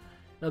well.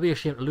 It'll be a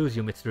shame to lose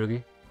you,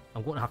 Mitsurugi.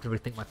 I'm going to have to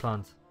rethink my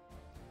plans.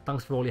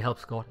 Thanks for all your help,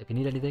 Scott. If you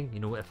need anything, you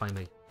know where to find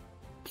me.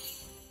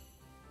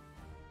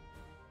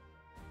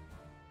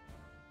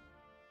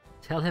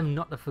 Tell him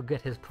not to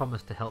forget his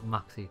promise to help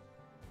Maxie.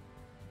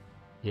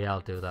 Yeah,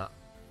 I'll do that.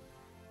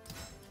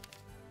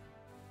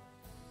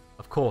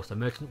 Of course, a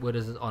merchant word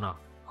is his honour.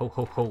 Ho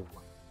ho ho.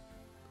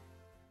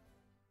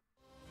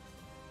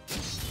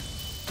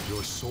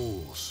 Your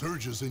soul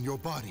surges in your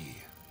body.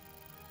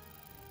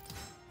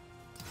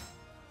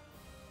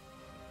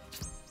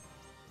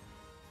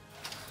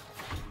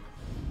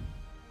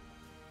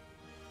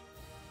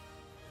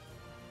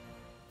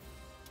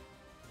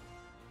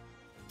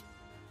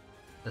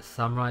 The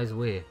samurai's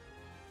way.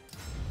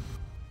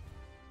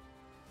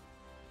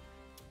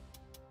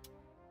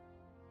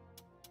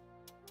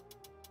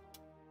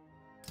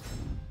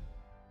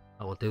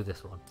 I will do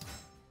this one.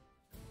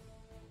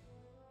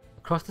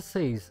 Across the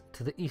seas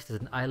to the east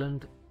is an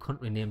island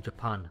country named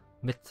Japan.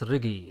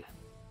 Mitsurugi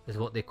is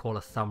what they call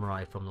a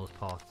samurai from those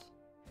parts.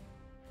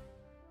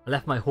 I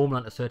left my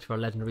homeland to search for a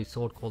legendary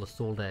sword called the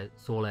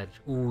Soul Edge.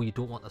 Ooh, you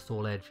don't want the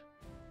Soul Edge.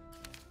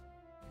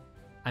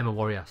 I'm a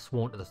warrior,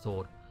 sworn to the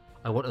sword.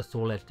 I want a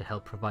Soul Edge to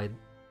help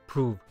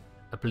prove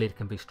a blade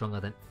can be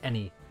stronger than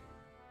any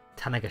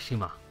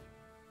Tanegashima.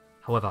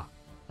 However,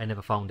 I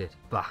never found it.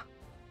 Bah!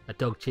 A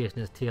dog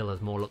chasing his tail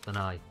has more luck than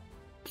I.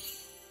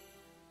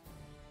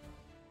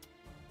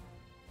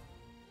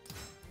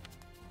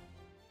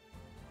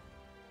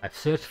 I've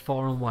searched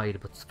far and wide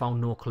but found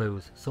no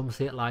clues. Some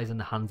say it lies in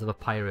the hands of a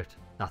pirate.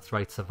 That's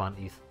right,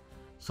 Cervantes.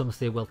 Some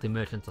say wealthy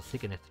merchants are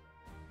seeking it.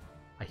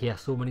 I hear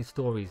so many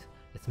stories.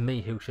 It's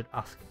me who should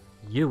ask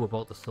you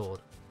about the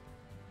sword.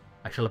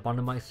 I shall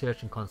abandon my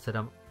search and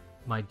consider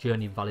my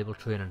journey valuable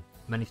training.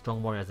 Many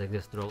strong warriors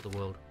exist throughout the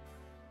world.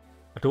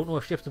 I don't know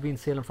if ships have been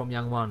sailing from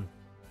Yangwang.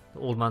 The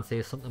old man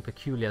says something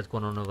peculiar has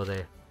gone on over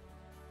there.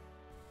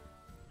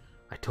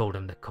 I told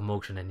him the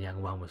commotion in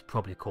Yangwang was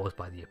probably caused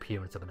by the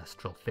appearance of an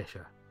astral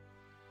fissure,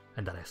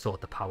 and that I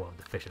sought the power of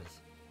the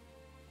fissures.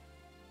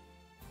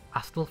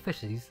 Astral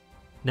fissures?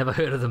 Never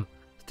heard of them.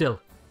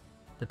 Still,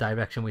 the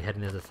direction we're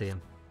heading is the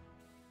same.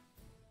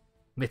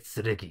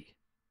 Mitsurugi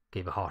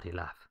gave a hearty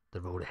laugh.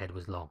 The road ahead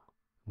was long.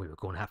 We were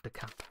going to have to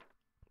camp.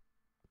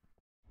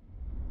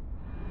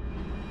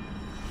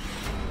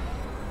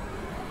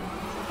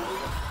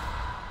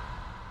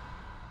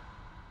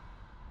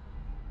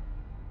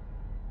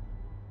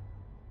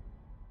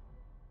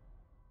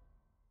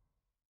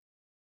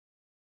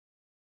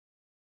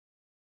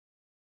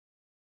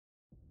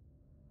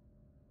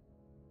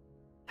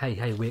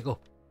 Hey, wake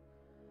up.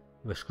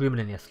 You were screaming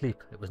in your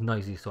sleep. It was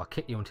noisy, so I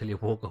kicked you until you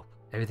woke up.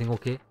 Everything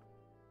okay?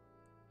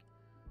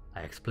 I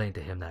explained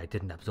to him that I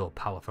didn't absorb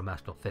power from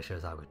astral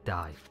fissures, I would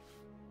die.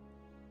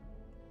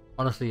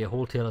 Honestly, your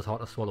whole tale is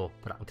hard to swallow,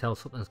 but I can tell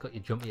something's got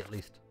you jumpy at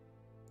least.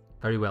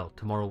 Very well,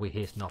 tomorrow we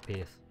hasten our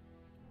pace.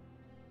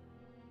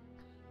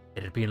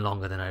 It had been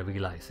longer than I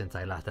realised since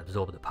I last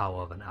absorbed the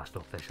power of an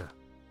astral fissure.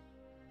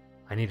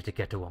 I needed to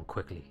get to one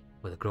quickly.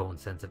 With a growing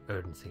sense of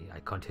urgency, I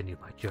continued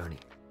my journey.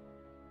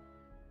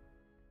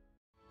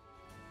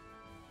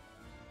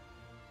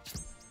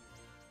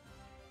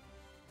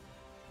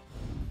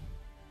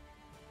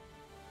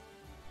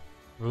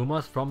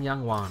 Rumours from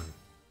Yangwang.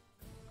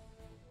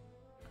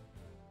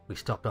 We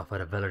stopped off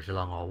at a village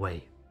along our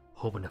way.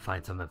 hoping to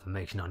find some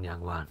information on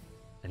Yang Wan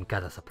and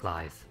gather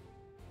supplies.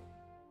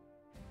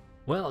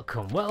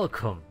 Welcome,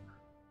 welcome!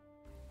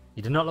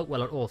 You do not look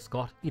well at all,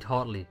 Scott. Eat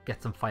heartily,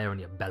 get some fire in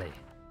your belly.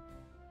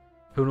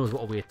 Who knows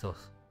what awaits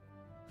us?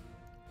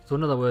 So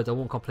in other words, I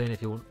won't complain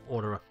if you won't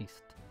order a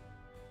feast.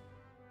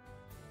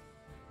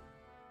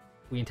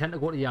 We intend to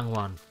go to Yang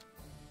Wan.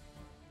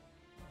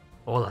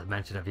 All that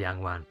mention of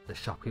Yang Wan, the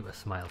shopkeeper's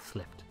smile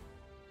slipped.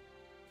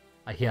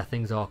 I hear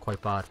things are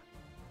quite bad.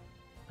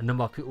 A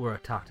number of people were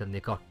attacked and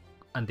they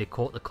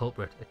caught the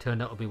culprit. It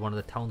turned out to be one of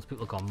the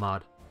townspeople gone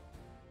mad.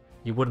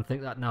 You wouldn't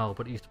think that now,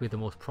 but it used to be the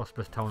most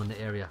prosperous town in the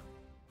area.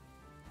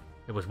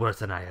 It was worse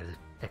than I had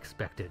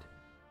expected.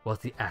 Was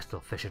the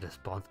astral fissure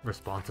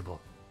responsible?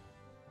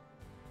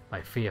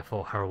 My fear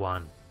for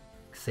Harwan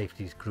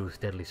safeties grew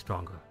steadily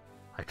stronger.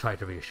 I tried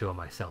to reassure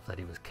myself that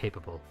he was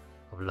capable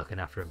of looking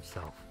after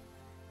himself.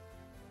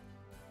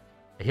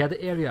 I hear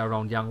the area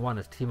around Yang Wan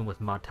is teeming with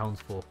mad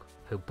townsfolk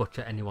who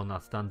butcher anyone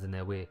that stands in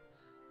their way.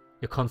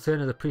 Your concern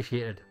is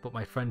appreciated, but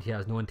my friend here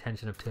has no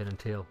intention of turning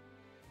tail.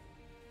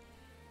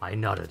 I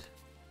nodded.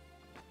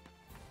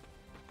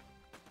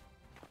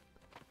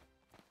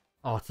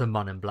 Oh, it's the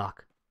man in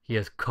black. He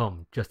has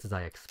come just as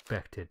I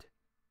expected.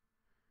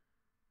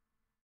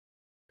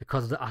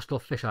 Because of the astral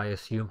fish, I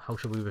assume. How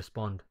should we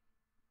respond?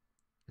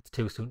 It's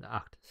too soon to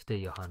act. Stay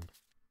your hand.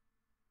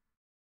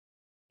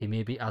 He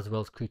may be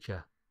Aswell's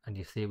creature, and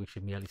you say we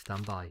should merely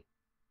stand by.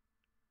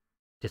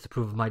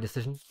 Disapprove of my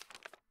decision?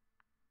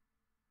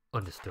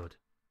 Understood.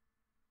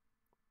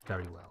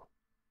 Very well.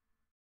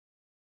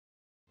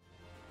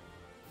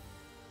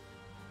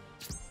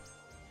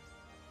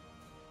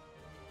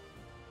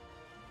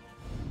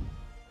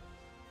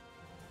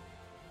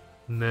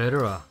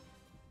 Murderer.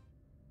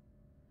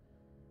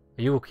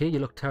 Are you okay? You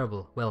look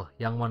terrible. Well,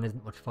 Yang Wan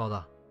isn't much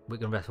farther. We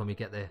can rest when we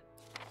get there.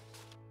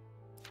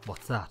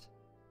 What's that?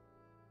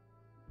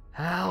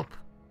 Help!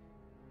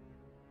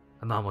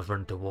 A man was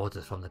running towards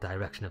us from the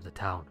direction of the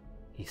town.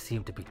 He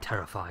seemed to be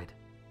terrified.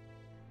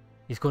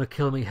 He's going to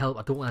kill me, help,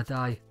 I don't want to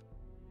die.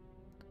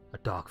 A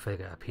dark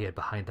figure appeared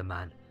behind the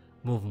man,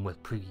 moving with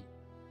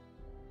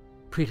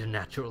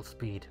preternatural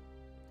speed.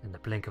 In the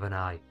blink of an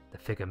eye, the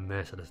figure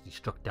mercilessly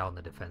struck down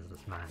the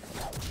defenseless man.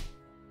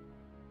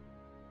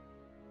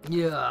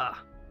 Yeah.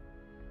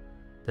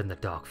 Then the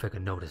dark figure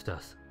noticed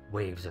us.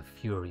 Waves of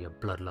fury and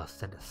bloodlust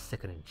sent a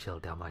sickening chill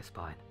down my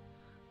spine.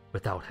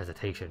 Without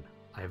hesitation,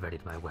 I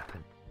readied my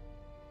weapon.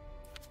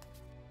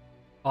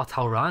 Oh, it's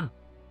Howran!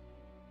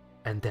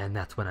 And then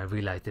that's when I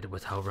realized that it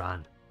was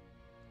Howran.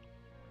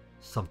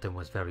 Something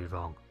was very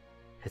wrong.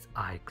 His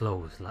eyes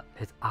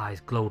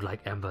glowed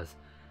like embers,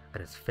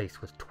 and his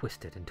face was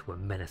twisted into a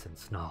menacing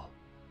snarl.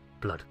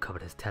 Blood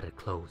covered his tattered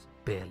clothes,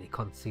 barely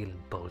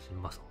concealing bulging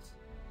muscles,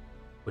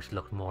 which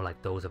looked more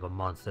like those of a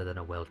monster than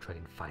a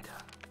well-trained fighter.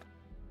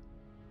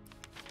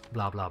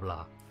 Blah blah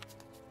blah.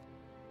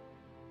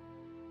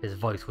 His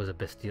voice was a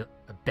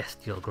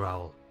bestial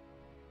growl.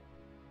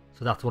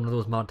 So that's one of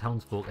those mad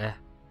townsfolk, eh?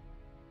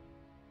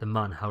 The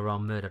man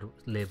Howran murdered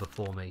lay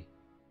before me.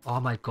 Oh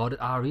my god,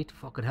 R8,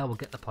 fucking hell, we'll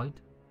get the point.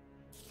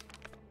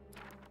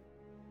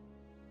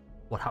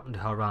 What happened to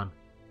Howran?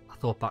 I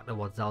thought back to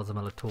what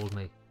Zalzamel had told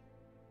me.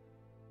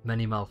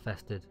 Many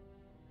malfested,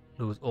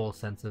 lose all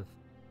sense of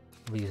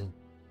reason.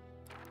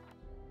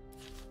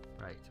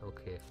 Right,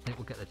 okay, I think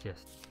we'll get the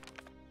gist.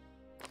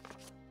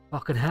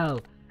 Fucking hell,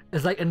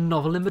 it's like a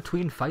novel in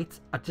between fights.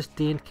 I just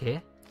didn't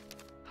care.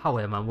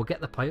 However, man, we'll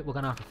get the point. We're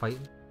gonna have to fight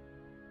him.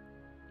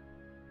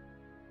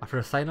 After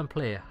a silent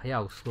play,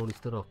 Hayao slowly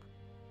stood up.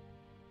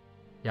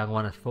 Yang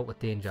Wan has fought with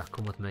danger.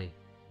 Come with me.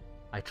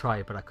 I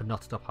tried, but I could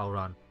not stop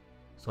Howran,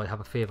 so I have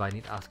a favour I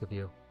need to ask of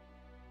you.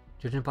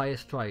 Judging by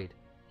his stride,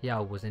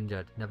 Hayao was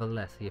injured.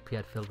 Nevertheless, he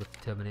appeared filled with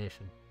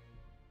determination.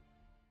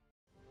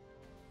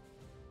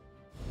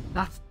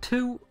 That's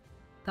two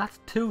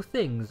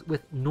things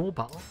with no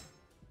battle.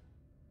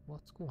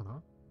 What's going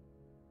on?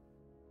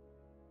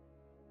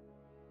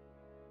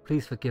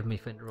 Please forgive me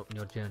for interrupting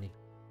your journey.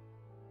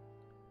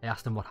 I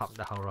asked him what happened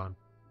to Howran.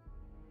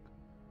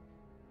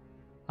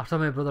 After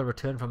my brother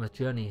returned from his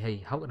journey, hey,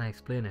 how can I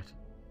explain it?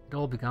 It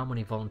all began when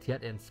he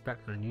volunteered to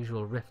inspect an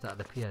unusual rift that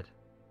had appeared.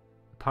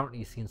 Apparently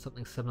he's seen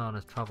something similar on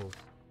his travels.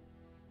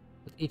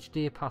 With each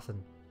day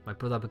passing, my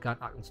brother began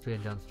acting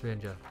stranger and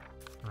stranger.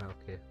 Right,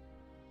 okay.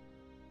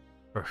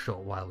 For a short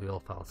while we all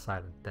fell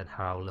silent, then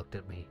Harrow looked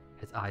at me,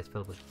 his eyes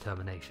filled with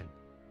determination.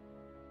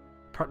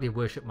 Partly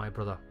worshipped my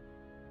brother.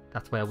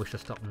 That's why I wish to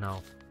stop him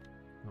now.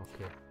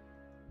 Okay.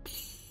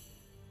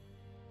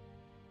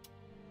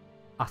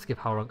 Ask if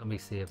Howran can be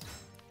saved.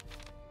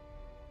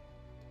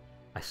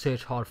 I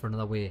searched hard for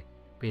another way,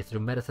 be it through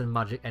medicine,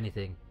 magic,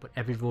 anything, but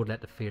every road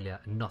led to failure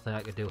and nothing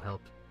I could do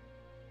helped.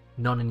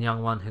 None in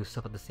Yang Wan who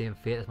suffered the same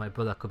fate as my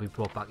brother could be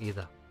brought back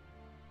either.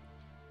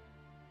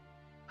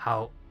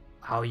 How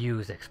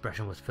Yu's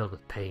expression was filled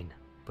with pain,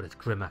 but his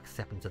grim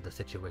acceptance of the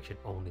situation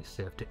only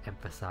served to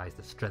emphasize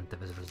the strength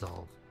of his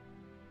resolve.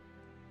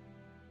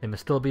 There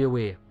must still be a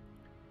way.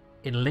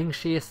 In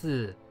Lingxie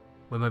Si,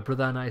 where my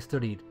brother and I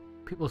studied,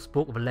 people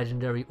spoke of a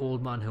legendary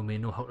old man who may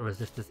know how to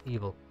resist this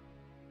evil.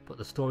 but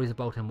the stories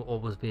about him were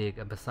always vague,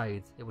 and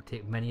besides, it would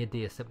take many a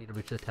day simply to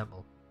reach the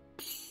temple.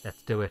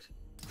 Let's do it.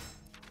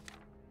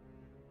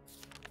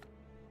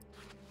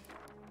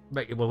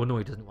 Right, well, we know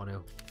he doesn't want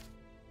to.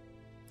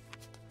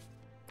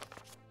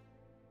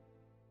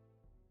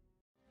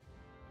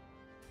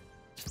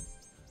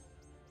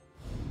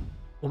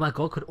 Oh my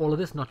god, could all of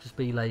this not just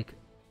be like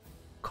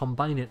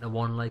combined into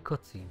one like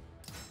cutscene?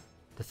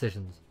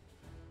 Decisions.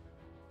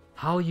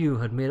 How you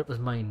had made up his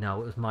mind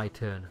now it was my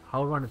turn.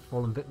 Howran had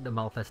fallen victim to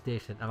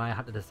malfestation and I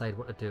had to decide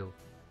what to do.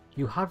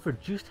 You have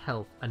reduced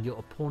health and your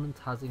opponent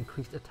has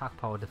increased attack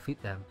power to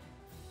defeat them.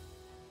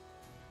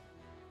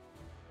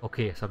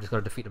 Okay, so I've just got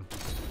to defeat him.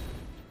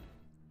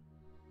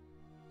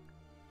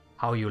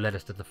 How you led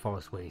us to the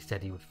forest where he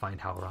said he would find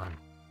Howran.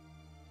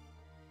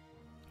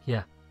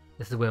 Yeah,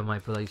 this is where my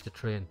brother used to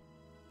train.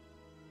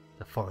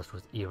 The forest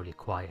was eerily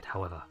quiet,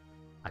 however.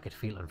 I could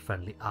feel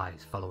unfriendly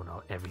eyes following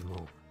our every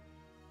move.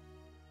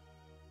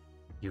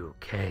 You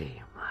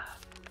came.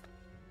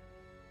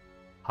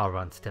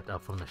 Howran stepped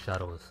out from the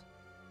shadows.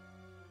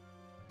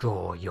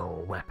 Draw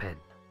your weapon.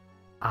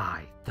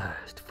 I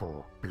thirst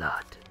for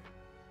blood.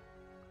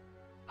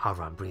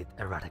 Howran breathed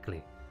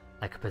erratically,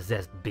 like a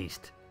possessed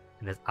beast,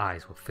 and his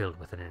eyes were filled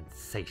with an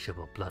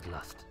insatiable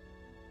bloodlust.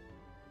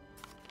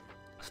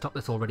 Stop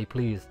this already,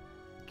 please.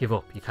 Give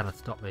up, you cannot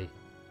stop me.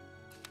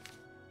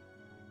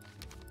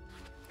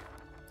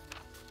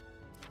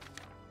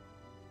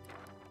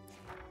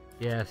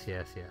 Yes,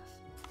 yes, yes.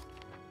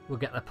 We'll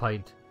get the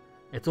point.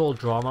 It's all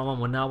drama, man.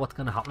 Well, now what's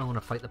going to happen? I'm going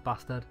to fight the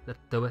bastard. Let's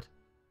do it.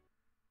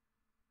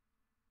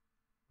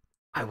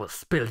 I will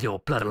spill your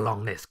blood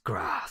along this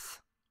grass.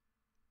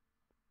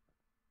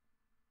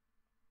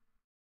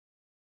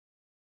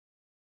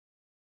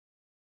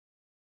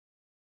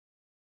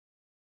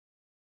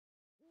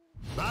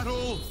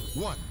 Battle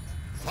 1.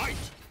 Fight!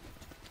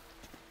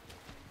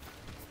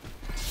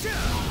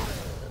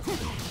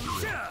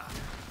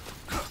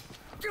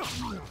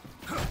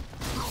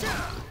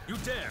 You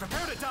dare!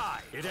 Prepare to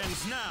die! It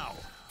ends now!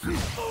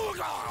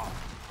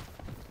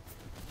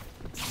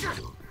 Strike!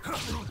 Wrong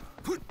move!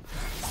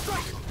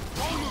 Strike!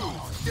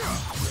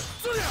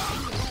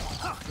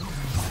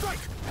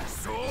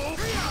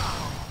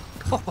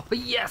 Oh,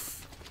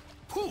 yes!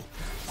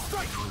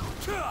 Strike!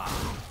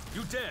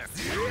 You dare!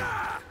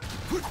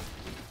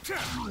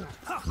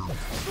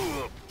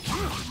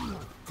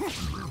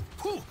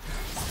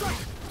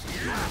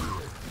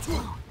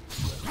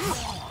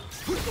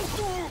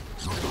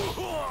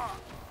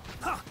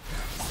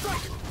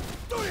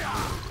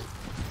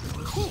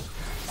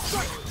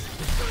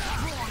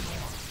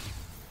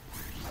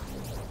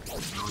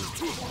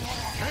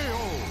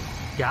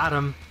 Got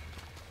him.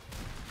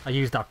 I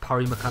used that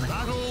parry mechanic.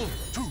 Battle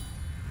 2.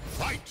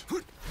 Fight!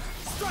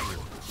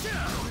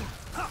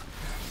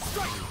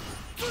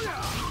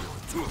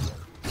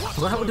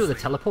 What happened to the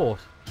teleport?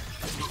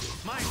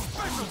 My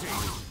specialty!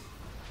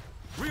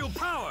 Real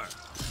power!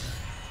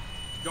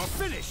 You're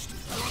finished!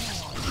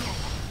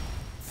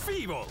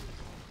 Feeble!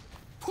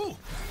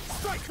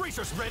 Strike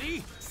racers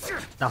ready!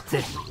 That's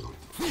it.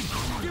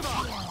 Give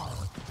up!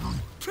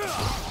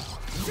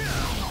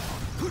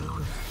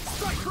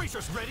 Strike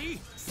racers ready!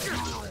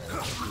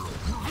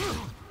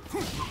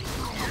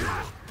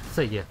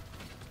 See ya.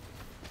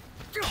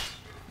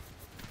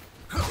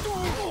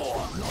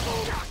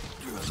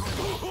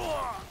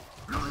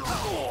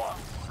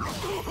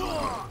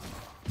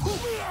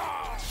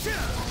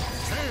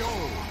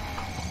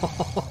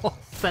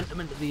 Sent him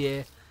into the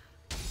air.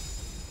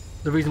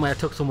 The reason why I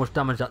took so much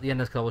damage at the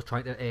end is because I was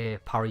trying to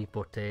parry,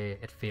 but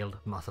it failed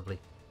massively.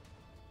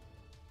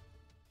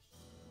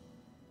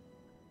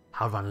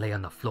 Howran lay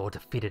on the floor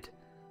defeated.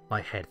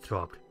 My head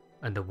throbbed,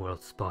 and the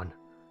world spun.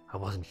 I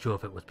wasn't sure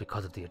if it was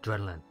because of the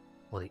adrenaline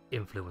or the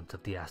influence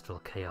of the astral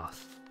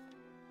chaos.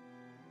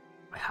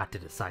 I had to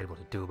decide what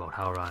to do about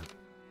Howran.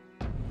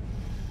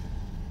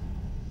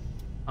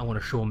 I want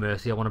to show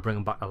mercy, I want to bring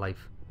him back to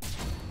life.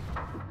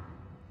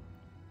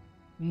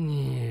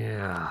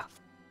 Yeah.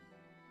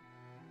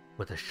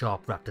 With a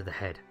sharp rap to the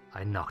head,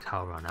 I knocked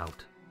Howran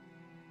out.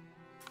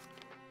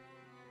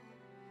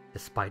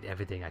 Despite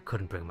everything, I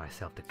couldn't bring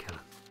myself to kill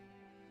him.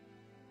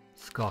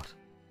 Scott.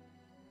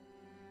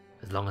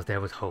 As long as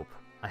there was hope,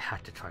 I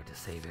had to try to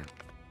save him.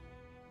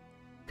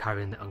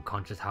 Carrying the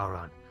unconscious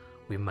Howran,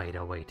 we made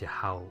our way to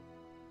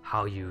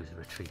Haoyu's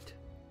retreat.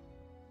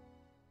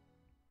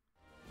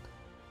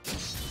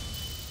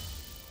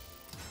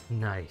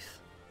 Nice.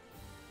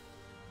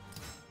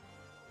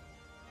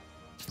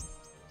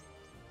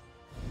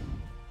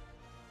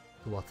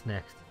 So what's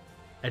next?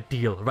 A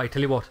deal. Right,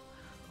 tell you what.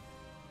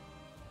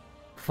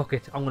 Fuck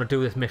it, I'm gonna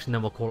do this mission,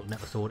 then we'll call it an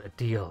episode. A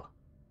deal.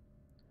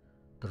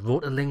 The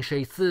road to Lingshe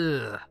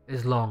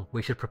is long.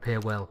 We should prepare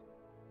well.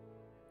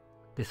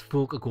 This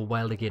fool could go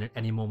wild again at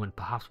any moment.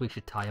 Perhaps we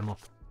should tie him up.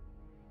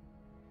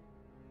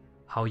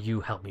 How you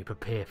helped me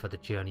prepare for the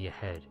journey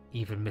ahead.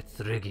 Even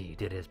Mitsurugi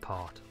did his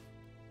part.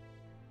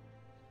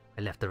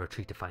 I left the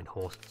retreat to find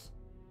horses.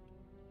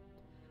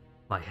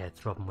 My head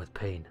throbbing with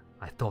pain.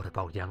 I thought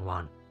about Yang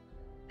Wan.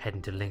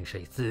 Heading to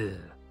Lingshe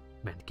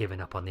meant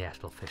giving up on the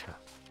astral fissure.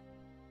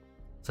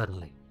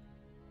 Suddenly,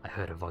 I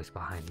heard a voice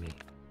behind me.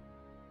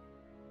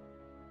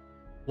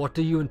 What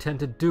do you intend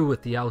to do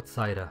with the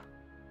outsider?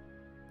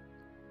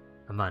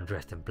 A man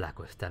dressed in black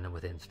was standing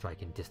within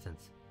striking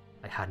distance.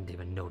 I hadn't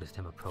even noticed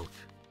him approach.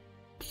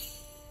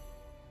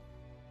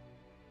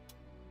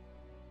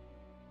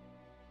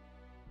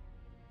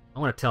 I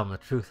want to tell him the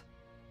truth.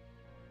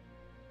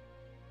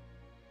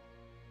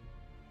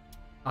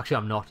 Actually,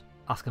 I'm not.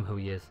 Ask him who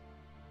he is.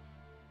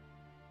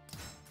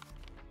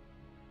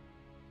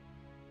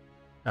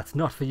 That's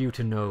not for you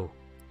to know.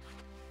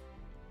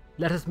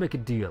 Let us make a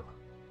deal.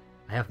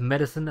 I have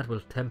medicine that will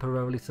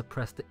temporarily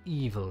suppress the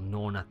evil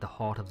known at the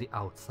heart of the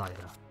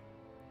outsider.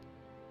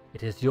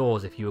 It is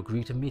yours if you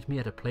agree to meet me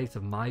at a place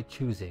of my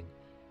choosing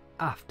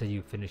after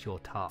you finish your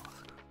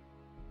task.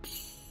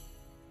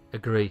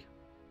 Agree.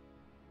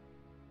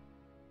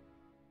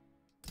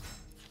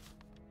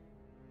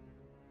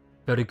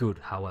 Very good,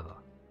 however.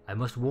 I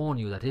must warn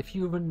you that if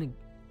you renege,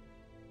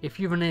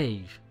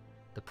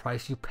 the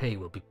price you pay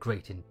will be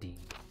great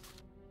indeed.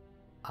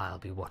 I'll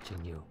be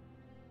watching you.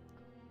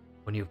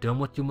 When you've done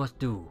what you must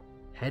do,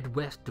 head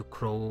west to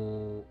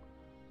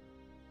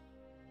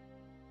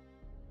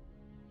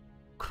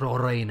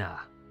Crorena.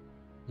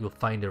 You'll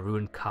find a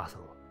ruined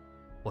castle.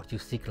 What you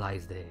seek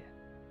lies there.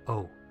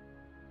 Oh,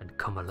 and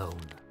come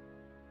alone.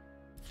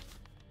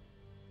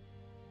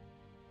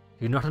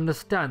 Do you not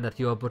understand that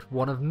you are but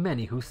one of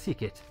many who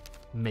seek it?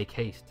 Make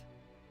haste.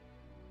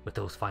 With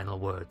those final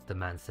words, the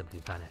man simply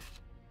vanished.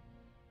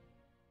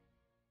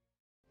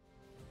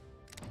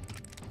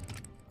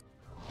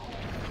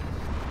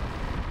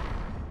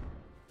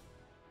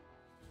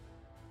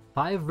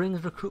 Five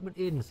Rings Recruitment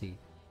Agency.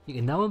 You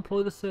can now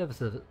employ the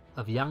services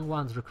of Yang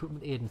Wan's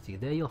recruitment agency.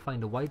 There you'll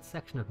find a wide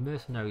section of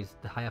mercenaries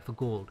to hire for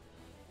gold.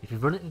 If you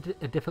run into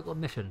a difficult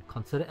mission,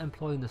 consider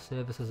employing the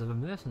services of a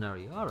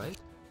mercenary. Alright.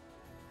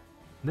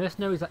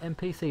 Mercenaries are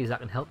NPCs that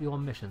can help you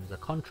on missions. A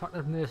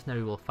contracted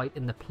mercenary will fight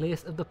in the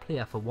place of the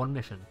player for one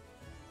mission.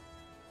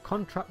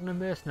 Contracting a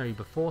mercenary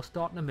before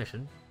starting a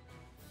mission,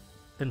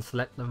 then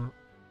select them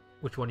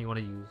which one you want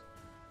to use.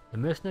 The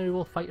mercenary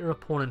will fight your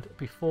opponent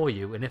before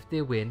you, and if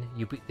they win,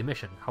 you beat the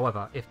mission.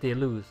 However, if they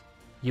lose,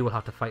 you will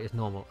have to fight as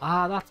normal.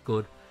 Ah, that's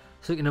good.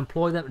 So you can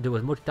employ them to do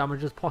as much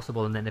damage as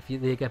possible, and then if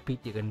they get beat,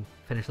 you can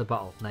finish the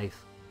battle. Nice.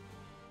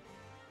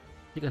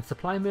 You can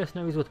supply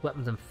mercenaries with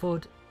weapons and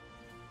food.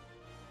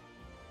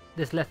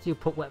 This lets you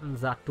put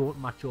weapons that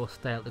don't match your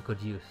style to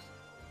good use.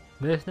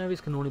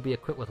 Mercenaries can only be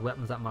equipped with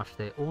weapons that match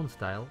their own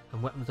style,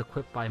 and weapons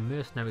equipped by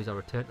mercenaries are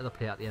returned to the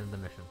player at the end of the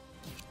mission.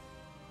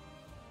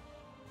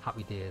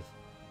 Happy days.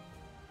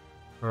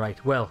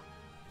 Right, well,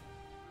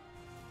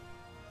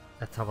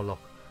 let's have a look.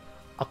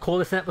 I'll call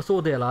this an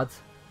episode there,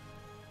 lads.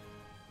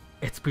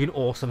 It's been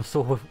awesome,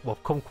 so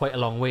we've come quite a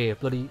long way.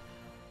 Bloody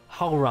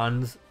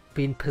Howran's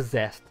been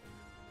possessed,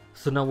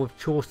 so now we've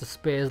chose to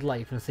spare his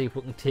life and see if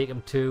we can take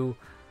him to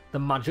the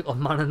magical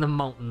man in the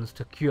mountains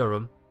to cure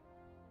him,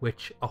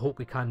 which I hope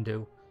we can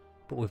do.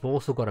 But we've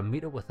also got to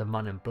meet up with the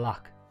man in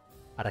black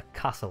at a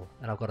castle,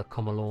 and I've got to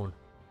come alone.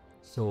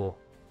 So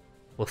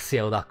we'll see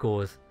how that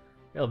goes.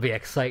 It'll be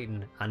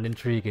exciting and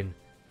intriguing.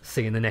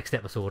 See you in the next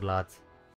episode, lads.